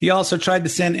 He also tried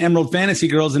to send Emerald Fantasy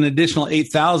Girls an additional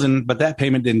 $8,000, but that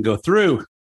payment didn't go through.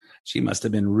 She must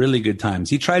have been really good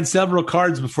times. He tried several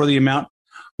cards before the amount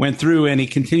went through, and he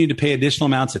continued to pay additional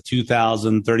amounts of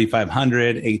 $2,000,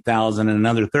 $3,500, $8,000, and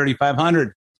another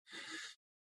 $3,500.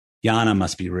 Yana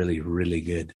must be really, really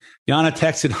good. Yana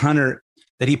texted Hunter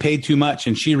that he paid too much,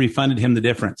 and she refunded him the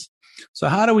difference. So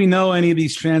how do we know any of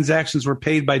these transactions were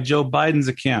paid by Joe Biden's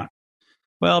account?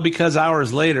 Well, because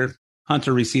hours later,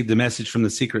 Hunter received a message from the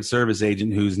Secret Service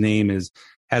agent whose name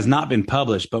has not been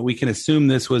published, but we can assume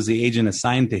this was the agent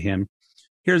assigned to him.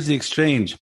 Here's the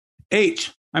exchange.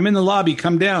 H, I'm in the lobby.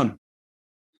 Come down.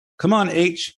 Come on,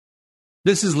 H.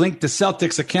 This is linked to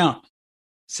Celtic's account.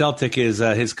 Celtic is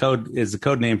the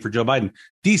code name for Joe Biden.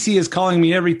 DC is calling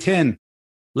me every 10.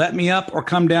 Let me up or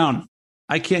come down.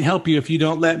 I can't help you if you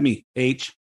don't let me,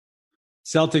 H.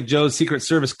 Celtic Joe's Secret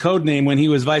Service code name when he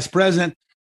was vice president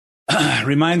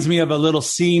reminds me of a little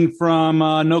scene from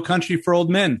No Country for Old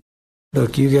Men.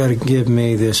 Look, you got to give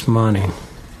me this money.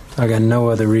 I got no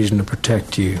other reason to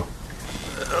protect you.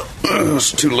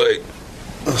 It's too late.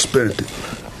 I spent it.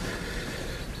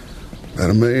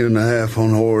 About $1.5 million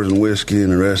on whores and whiskey,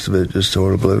 and the rest of it just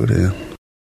sort of blew it in.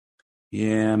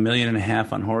 Yeah, $1.5 million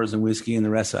on whores and whiskey, and the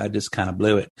rest I just kind of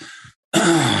blew it.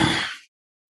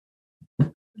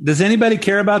 Does anybody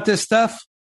care about this stuff?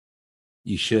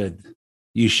 You should.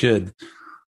 You should.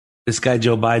 This guy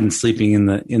Joe Biden sleeping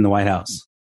in the White House.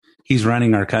 He's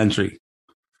running our country.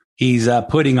 He's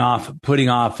putting off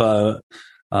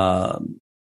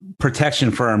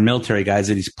protection for our military guys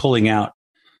that he's pulling out.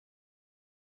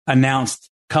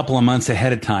 Announced a couple of months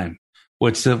ahead of time.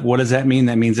 What does that mean?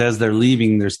 That means as they're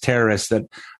leaving, there's terrorists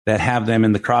that have them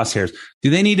in the crosshairs.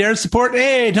 Do they need air support?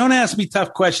 Hey, don't ask me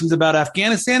tough questions about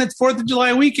Afghanistan. It's 4th of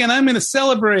July weekend. I'm going to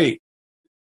celebrate.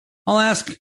 I'll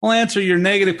answer your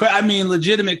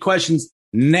legitimate questions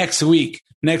next week.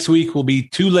 Next week will be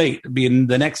too late. It'll be in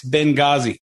the next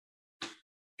Benghazi.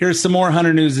 Here's some more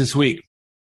Hunter news this week.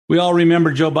 We all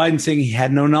remember Joe Biden saying he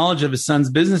had no knowledge of his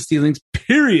son's business dealings,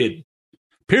 period.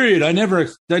 I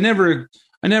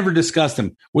never discussed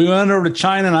them. We went over to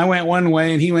China and I went one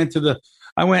way and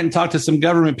I went and talked to some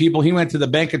government people. He went to the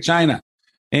Bank of China.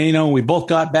 And, we both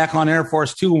got back on Air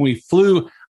Force 2 when we flew.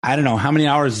 I don't know, how many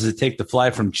hours does it take to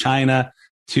fly from China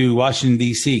to Washington,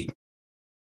 D.C.?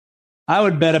 I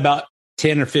would bet about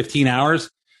 10 or 15 hours,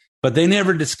 but they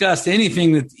never discussed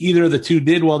anything that either of the two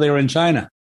did while they were in China.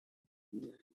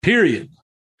 Period.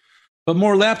 But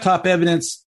more laptop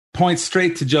evidence points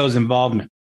straight to Joe's involvement.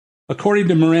 According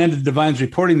to Miranda Devine's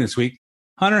reporting this week,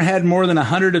 Hunter had more than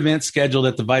 100 events scheduled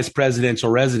at the vice presidential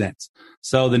residence.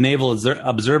 So the Naval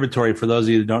Observatory, for those of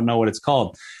you that don't know what it's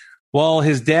called. While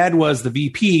his dad was the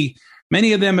VP,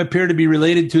 many of them appear to be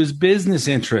related to his business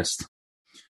interest.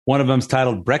 One of them is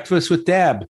titled Breakfast with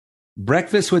Dad,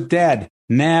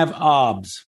 Nav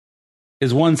Obs,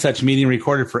 is one such meeting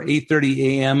recorded for 8:30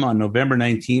 a.m. on November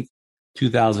 19th,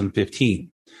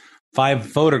 2015. 5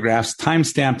 photographs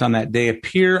time-stamped on that day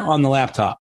appear on the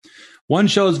laptop. One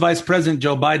shows Vice President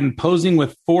Joe Biden posing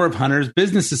with 4 of Hunter's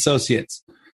business associates,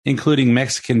 including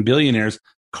Mexican billionaires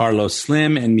Carlos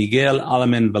Slim and Miguel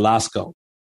Alemán Velasco.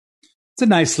 It's a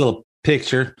nice little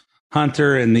picture.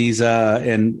 Hunter and these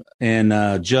and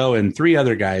Joe and 3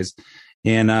 other guys.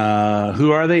 And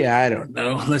who are they? I don't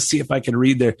know. Let's see if I can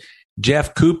read their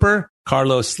Jeff Cooper,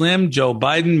 Carlos Slim, Joe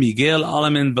Biden, Miguel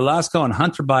Alemán Velasco, and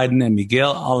Hunter Biden and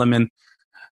Miguel Alemán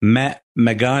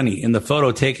Magani in the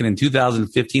photo taken in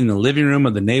 2015 in the living room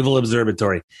of the Naval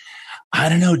Observatory. I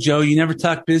don't know, Joe. You never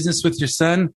talk business with your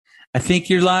son? I think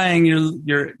you're lying.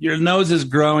 Your nose is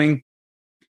growing.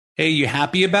 Hey, you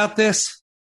happy about this?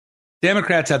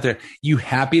 Democrats out there, you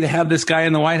happy to have this guy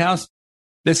in the White House?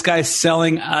 This guy's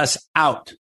selling us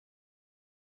out.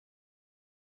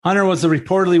 Hunter was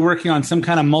reportedly working on some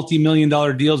kind of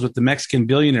multi-million-dollar deals with the Mexican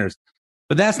billionaires.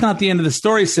 But that's not the end of the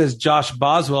story, says Josh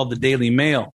Boswell of the Daily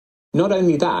Mail. Not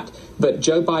only that, but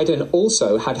Joe Biden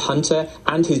also had Hunter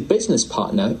and his business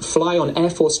partner fly on Air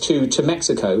Force 2 to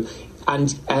Mexico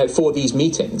and for these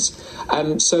meetings.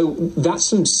 So that's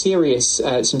some serious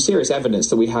evidence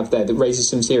that we have there that raises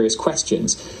some serious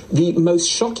questions. The most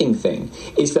shocking thing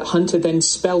is that Hunter then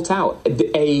spelt out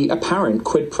a apparent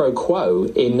quid pro quo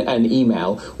in an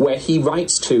email where he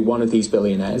writes to one of these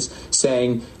billionaires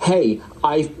saying, hey,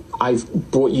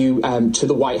 I've brought you to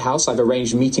the White House. I've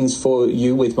arranged meetings for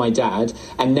you with my dad.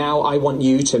 And now I want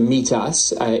you to meet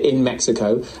us in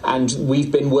Mexico. And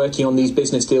we've been working on these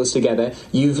business deals together.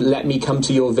 You've let me come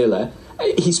to your villa.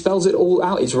 He spells it all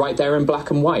out. It's right there in black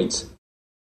and white.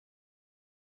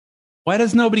 Why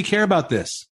does nobody care about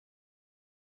this?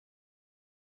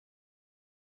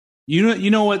 You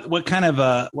know what kind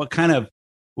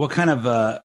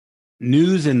of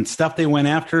news and stuff they went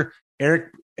after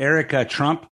Eric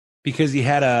Trump, because he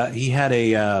had a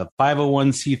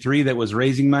 501c3 that was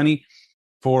raising money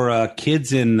for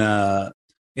kids in the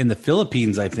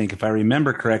Philippines, I think, if I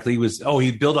remember correctly.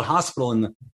 He built a hospital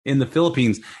in the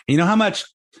Philippines. And you know how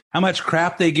much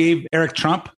crap they gave Eric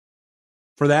Trump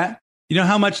for that? You know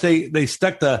how much they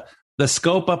stuck the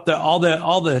scope up all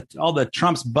the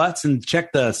Trump's butts and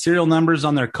checked the serial numbers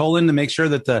on their colon to make sure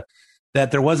that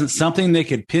there wasn't something they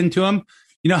could pin to him.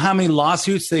 You know how many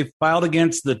lawsuits they filed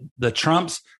against the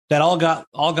Trumps that all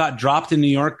got dropped in New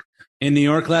York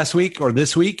last week or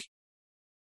this week?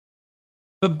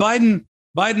 But Biden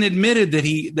admitted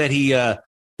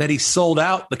that he sold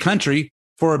out the country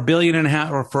for $1.5 billion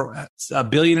or for $1.5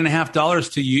 billion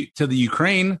to the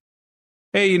Ukraine.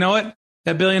 Hey, you know what?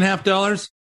 That $1.5 billion,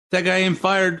 that guy ain't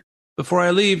fired before I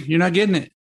leave. You're not getting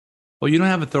it. Well, you don't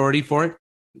have authority for it.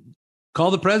 Call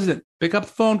the president. Pick up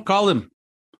the phone. Call him.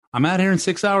 I'm out here in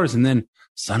 6 hours. And then,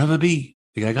 son of a bee,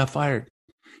 the guy got fired.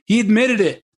 He admitted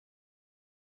it.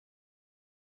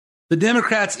 The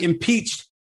Democrats impeached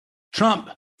Trump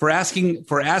for asking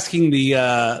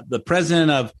the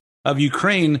president of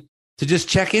Ukraine to just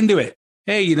check into it.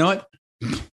 Hey, you know what?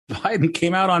 Biden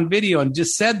came out on video and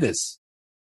just said this.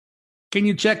 Can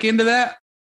you check into that?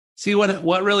 See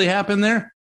what really happened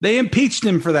there? They impeached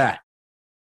him for that.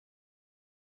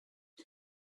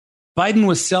 Biden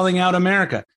was selling out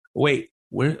America. Wait,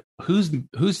 whose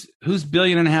 $1.5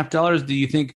 billion do you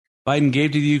think Biden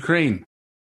gave to the Ukraine?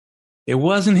 It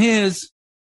wasn't his.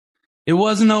 It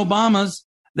wasn't Obama's.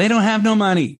 They don't have no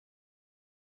money.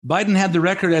 Biden had the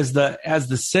record as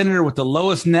the senator with the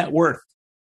lowest net worth.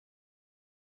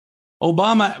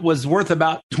 Obama was worth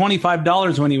about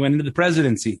 $25 when he went into the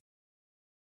presidency.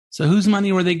 So whose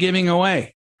money were they giving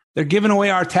away? They're giving away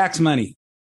our tax money.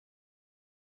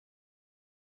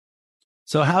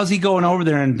 So how's he going over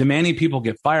there and demanding people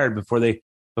get fired before they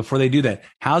do that?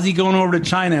 How's he going over to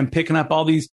China and picking up all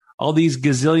these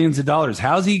gazillions of dollars?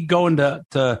 How's he going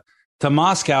to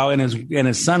Moscow and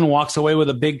his son walks away with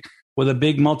a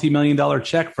big multi-million-dollar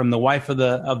check from the wife of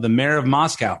the mayor of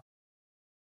Moscow?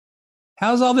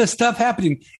 How's all this stuff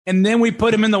happening? And then we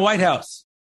put him in the White House.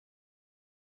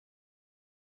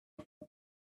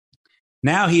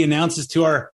 Now he announces to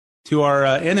our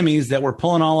enemies that we're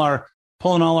pulling all our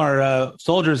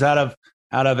soldiers out of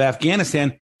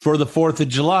Afghanistan for the 4th of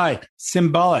July.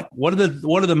 Symbolic. What do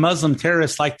the Muslim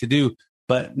terrorists like to do?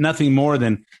 But nothing more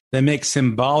than they make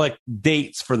symbolic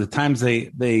dates for the times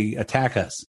they attack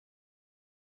us.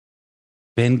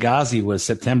 Benghazi was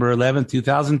September 11th,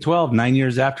 2012, 9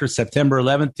 years after September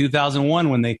 11th, 2001,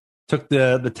 when they took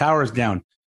the towers down,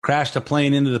 crashed a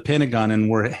plane into the Pentagon, and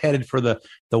were headed for the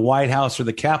White House or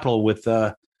the Capitol with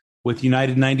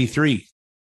United 93.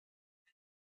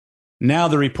 Now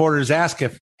the reporters ask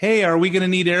hey, are we going to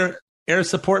need air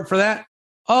support for that?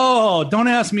 Oh, don't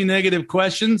ask me negative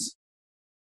questions.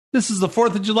 This is the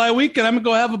 4th of July weekend. I'm going to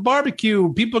go have a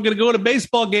barbecue. People are going to go to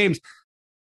baseball games.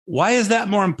 Why is that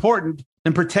more important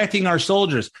than protecting our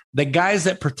soldiers, the guys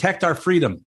that protect our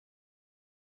freedom?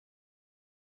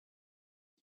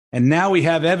 And now we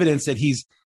have evidence that he's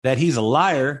a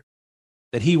liar,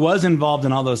 that he was involved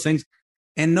in all those things,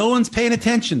 and no one's paying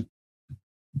attention.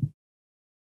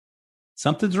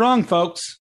 Something's wrong,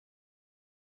 folks.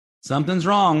 Something's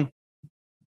wrong.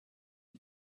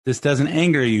 This doesn't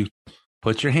anger you.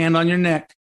 Put your hand on your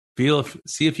neck.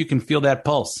 See if you can feel that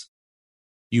pulse.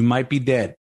 You might be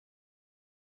dead.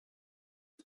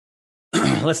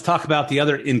 Let's talk about the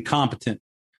other incompetent.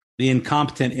 The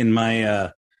incompetent in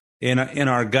my in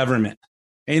our government.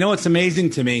 And you know what's amazing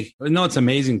to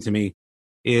me?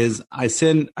 Is I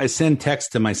send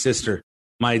text to my sister,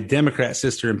 my Democrat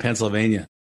sister in Pennsylvania,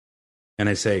 and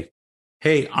I say,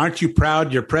 "Hey, aren't you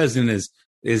proud your president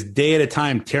is day at a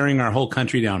time tearing our whole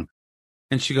country down?"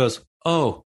 And she goes,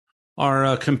 "Oh,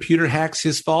 are computer hacks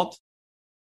his fault?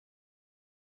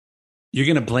 You're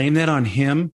going to blame that on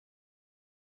him?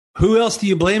 Who else do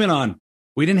you blame it on?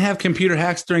 We didn't have computer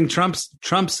hacks during Trump's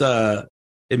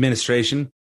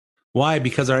administration. Why?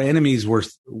 Because our enemies were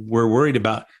worried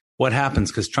about what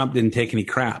happens because Trump didn't take any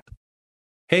crap.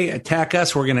 Hey, attack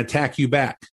us, we're going to attack you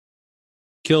back.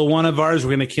 Kill one of ours,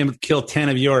 we're going to kill 10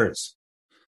 of yours.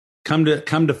 Come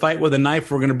to fight with a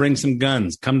knife, we're going to bring some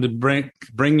guns. Come to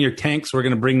bring your tanks, we're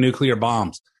going to bring nuclear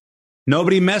bombs.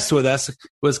 Nobody messed with us. It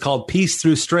was called peace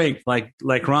through strength, like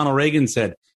Ronald Reagan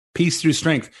said. Peace through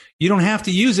strength. You don't have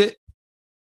to use it.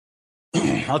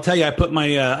 I'll tell you, I put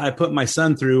my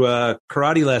son through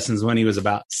karate lessons when he was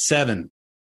about 7.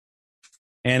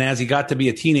 And as he got to be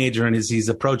a teenager and as he's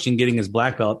approaching getting his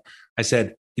black belt, I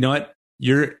said, you know what?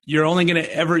 You're only going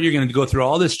to go through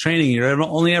all this training. You're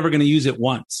only ever going to use it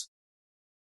once.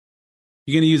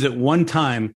 You're going to use it one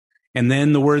time, and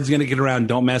then the word's going to get around,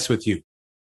 don't mess with you.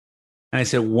 And I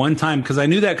said one time, because I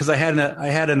knew that because I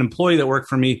had an employee that worked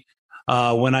for me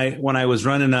when I was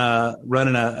running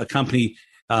a company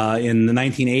in the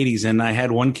 1980s, and I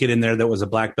had one kid in there that was a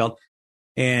black belt,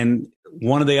 and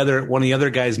one of the other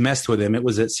guys messed with him. It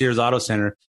was at Sears Auto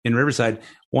Center in Riverside.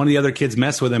 One of the other kids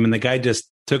messed with him, and the guy just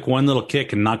took one little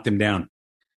kick and knocked him down.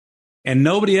 And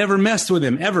nobody ever messed with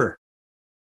him ever.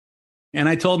 And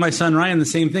I told my son Ryan the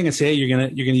same thing. I said, hey, you're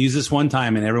gonna use this one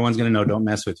time, and everyone's gonna know. Don't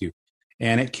mess with you.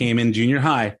 And it came in junior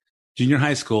high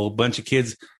school. A bunch of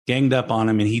kids ganged up on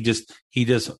him, and he just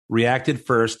reacted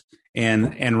first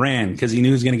and ran because he knew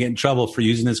he was going to get in trouble for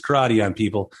using his karate on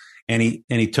people. And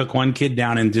he took one kid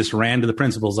down and just ran to the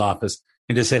principal's office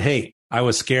and just said, hey, I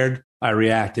was scared. I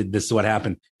reacted. This is what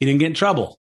happened. He didn't get in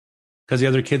trouble because the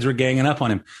other kids were ganging up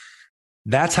on him.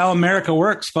 That's how America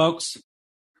works, folks.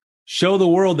 Show the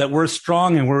world that we're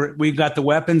strong and we've got the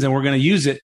weapons and we're going to use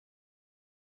it.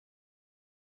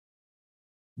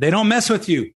 They don't mess with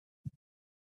you.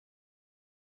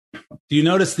 Do you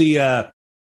notice the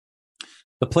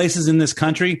places in this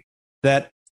country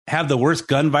that have the worst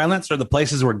gun violence are the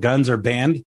places where guns are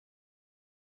banned.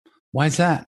 Why is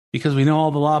that? Because we know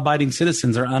all the law-abiding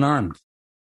citizens are unarmed.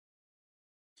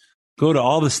 Go to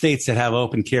all the states that have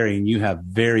open carry and you have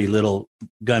very little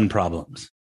gun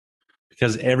problems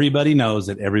because everybody knows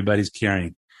that everybody's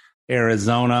carrying.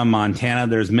 Arizona, Montana,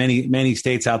 there's many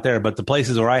states out there, but the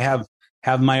places where I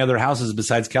have my other houses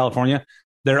besides California,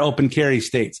 they're open carry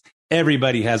states.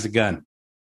 Everybody has a gun.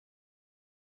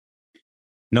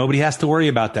 Nobody has to worry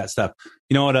about that stuff.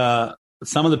 You know what?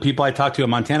 Some of the people I talk to in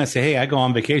Montana say, hey, I go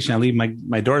on vacation. I leave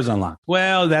my doors unlocked.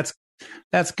 Well, that's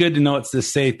good to know it's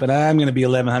this safe, but I'm going to be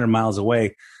 1,100 miles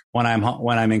away when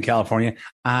I'm in California.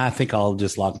 I think I'll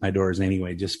just lock my doors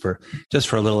anyway, just for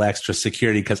a little extra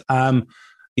security because I'm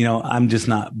just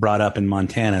not brought up in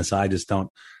Montana, so I just don't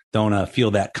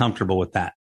feel that comfortable with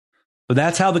that. But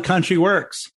that's how the country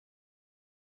works.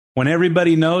 When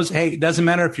everybody knows, hey, it doesn't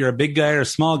matter if you're a big guy or a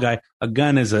small guy, a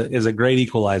gun is a great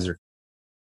equalizer.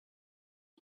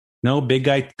 No, big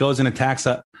guy goes and attacks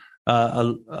a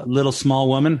little small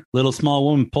woman. Little small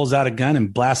woman pulls out a gun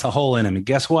and blasts a hole in him. And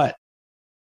guess what?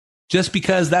 Just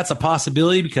because that's a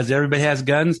possibility, because everybody has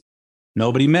guns,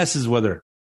 nobody messes with her.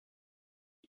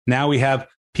 Now we have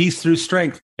peace through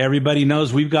strength. Everybody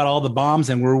knows we've got all the bombs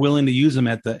and we're willing to use them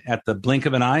at the blink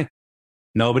of an eye.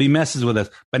 Nobody messes with us.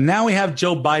 But now we have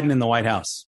Joe Biden in the White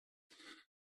House.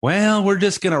 Well, we're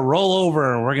just going to roll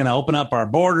over and we're going to open up our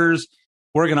borders.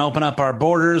 We're going to open up our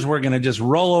borders. We're going to just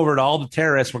roll over to all the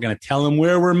terrorists. We're going to tell them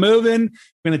where we're moving.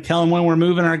 We're going to tell them when we're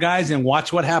moving our guys and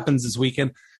watch what happens this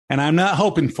weekend. And I'm not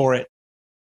hoping for it.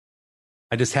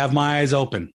 I just have my eyes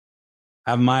open.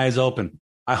 I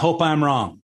hope I'm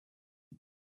wrong.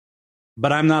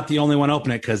 But I'm not the only one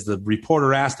opening it because the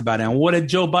reporter asked about it. And what did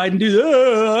Joe Biden do?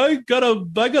 I got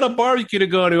a barbecue to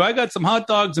go to. I got some hot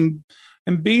dogs and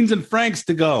beans and franks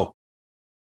to go.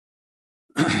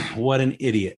 What an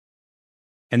idiot.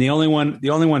 And the only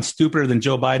one stupider than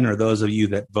Joe Biden are those of you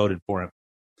that voted for him.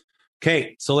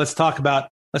 Okay, so let's talk about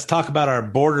our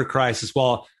border crisis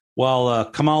while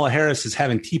Kamala Harris is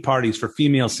having tea parties for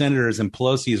female senators and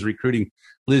Pelosi is recruiting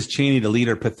Liz Cheney to lead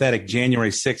her pathetic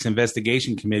January 6th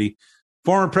investigation committee.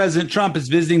 Former President Trump is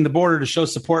visiting the border to show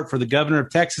support for the governor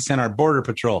of Texas and our border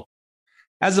patrol,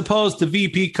 as opposed to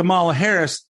VP Kamala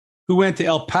Harris, who went to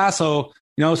El Paso,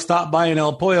 stopped by an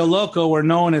El Pollo Loco where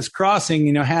no one is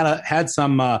crossing, had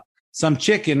some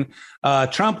chicken.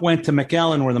 Trump went to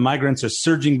McAllen where the migrants are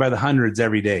surging by the hundreds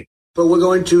every day. But we're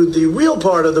going to the real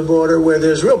part of the border where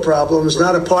there's real problems,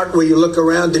 not a part where you look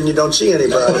around and you don't see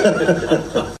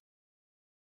anybody.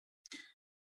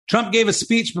 Trump gave a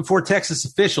speech before Texas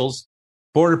officials,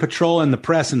 Border Patrol, and the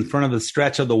press in front of the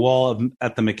stretch of the wall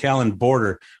at the McAllen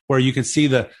border, where you can see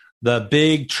the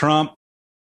big Trump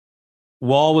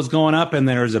wall was going up, and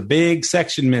there's a big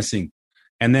section missing.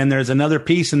 And then there's another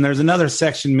piece, and there's another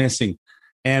section missing.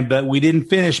 But we didn't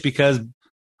finish because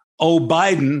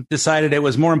Biden decided it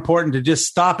was more important to just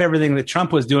stop everything that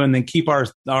Trump was doing than keep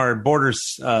our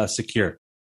borders secure.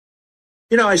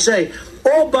 I say,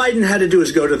 all Biden had to do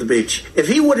is go to the beach. If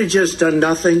he would have just done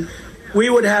nothing, we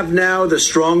would have now the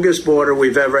strongest border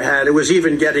we've ever had. It was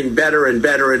even getting better and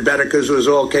better and better because it was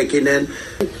all kicking in.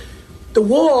 The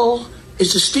wall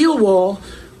is a steel wall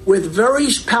with very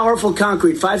powerful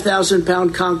concrete,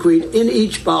 5,000-pound concrete in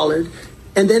each bollard.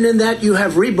 And then in that you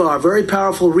have rebar, very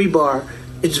powerful rebar.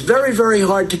 It's very, very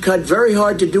hard to cut, very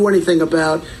hard to do anything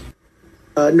about.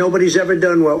 Nobody's ever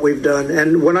done what we've done.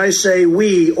 And when I say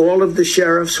we, all of the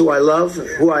sheriffs who I love,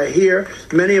 who I hear,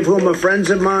 many of whom are friends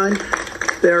of mine,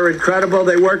 they're incredible.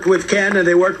 They worked with Ken and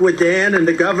they worked with Dan and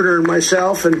the governor and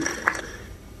myself. And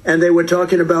they were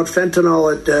talking about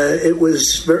fentanyl. It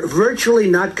was virtually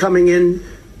not coming in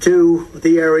to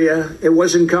the area. It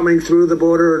wasn't coming through the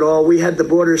border at all. We had the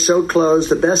border so closed,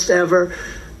 the best ever.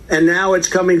 And now it's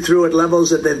coming through at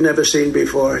levels that they've never seen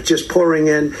before, just pouring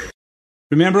in.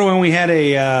 Remember when we had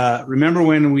a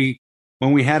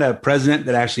president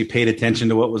that actually paid attention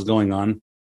to what was going on?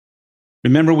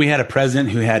 Remember we had a president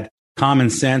who had common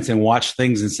sense and watched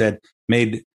things and said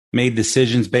made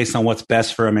decisions based on what's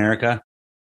best for America?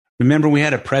 Remember we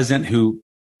had a president who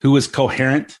was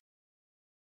coherent?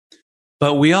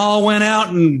 But we all went out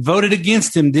and voted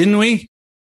against him, didn't we?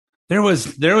 There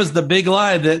was the big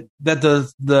lie that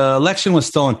the election was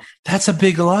stolen. That's a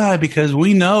big lie because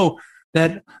we know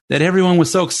that everyone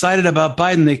was so excited about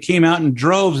Biden, they came out in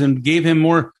droves and gave him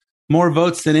more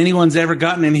votes than anyone's ever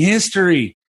gotten in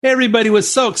history. Everybody was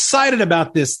so excited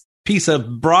about this piece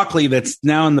of broccoli that's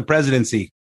now in the presidency.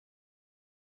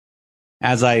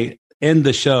 As I end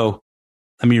the show,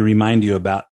 let me remind you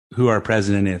about who our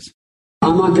president is.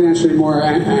 I'm not going to answer any more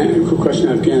question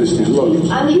on Afghanistan. Look,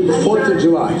 4th of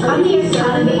July.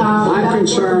 I'm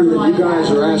concerned that you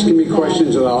guys are asking me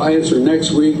questions that I'll answer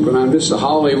next week, but this is a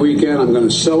holiday weekend. I'm going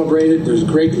to celebrate it. There's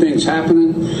great things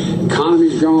happening. The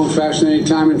economy's growing faster than any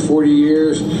time in 40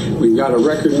 years. We've got a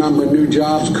record number of new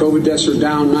jobs. COVID deaths are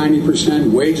down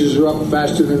 90%. Wages are up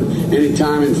faster than any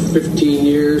time in 15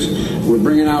 years. We're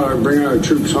bringing our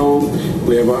troops home.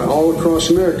 We have all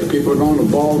across America. People are going to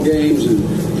ball games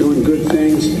and doing good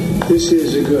things. This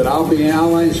is a good.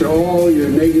 I'll answer all your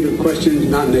negative questions,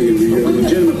 not negative, your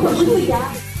legitimate questions.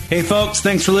 Hey, folks,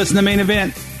 thanks for listening to Main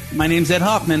Event. My name's Ed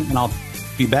Hoffman, and I'll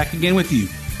be back again with you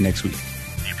next week.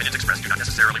 The opinions expressed do not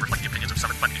necessarily reflect the opinions of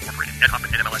Summit Funding Incorporated. Ed Hoffman,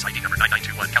 NMLS ID number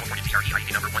 9921, California DRE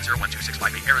ID number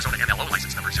 1012658, Arizona MLO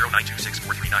license number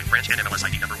 0926439, branch NMLS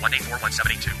ID number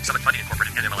 1841782, Summit Funding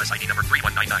Incorporated, NMLS ID number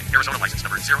 3199, Arizona license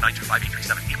number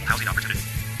 0925837, Equal Housing Opportunity.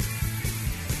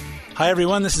 Hi,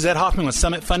 everyone. This is Ed Hoffman with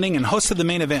Summit Funding and host of The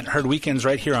Main Event, heard weekends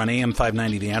right here on AM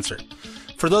 590 The Answer.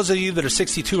 For those of you that are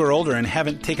 62 or older and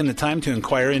haven't taken the time to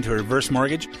inquire into a reverse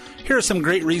mortgage, here are some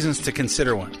great reasons to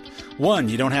consider one. 1,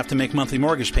 you don't have to make monthly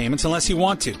mortgage payments unless you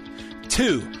want to.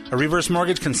 2, a reverse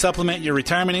mortgage can supplement your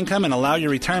retirement income and allow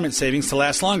your retirement savings to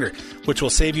last longer, which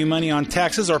will save you money on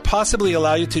taxes or possibly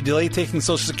allow you to delay taking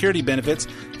Social Security benefits,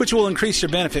 which will increase your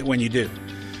benefit when you do.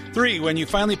 3, when you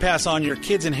finally pass on, your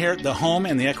kids inherit the home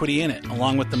and the equity in it,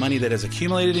 along with the money that has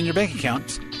accumulated in your bank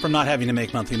accounts from not having to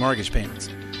make monthly mortgage payments.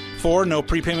 4, no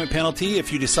prepayment penalty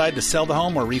if you decide to sell the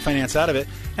home or refinance out of it.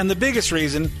 And the biggest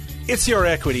reason, it's your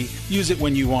equity. Use it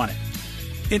when you want it.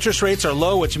 Interest rates are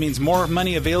low, which means more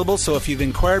money available, so if you've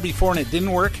inquired before and it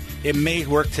didn't work, it may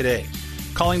work today.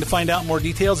 Calling to find out more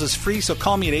details is free, so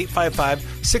call me at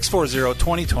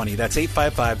 855-640-2020. That's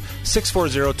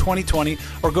 855-640-2020,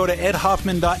 or go to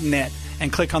edhoffman.net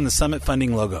and click on the Summit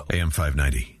Funding logo. AM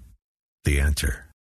 590, The Answer.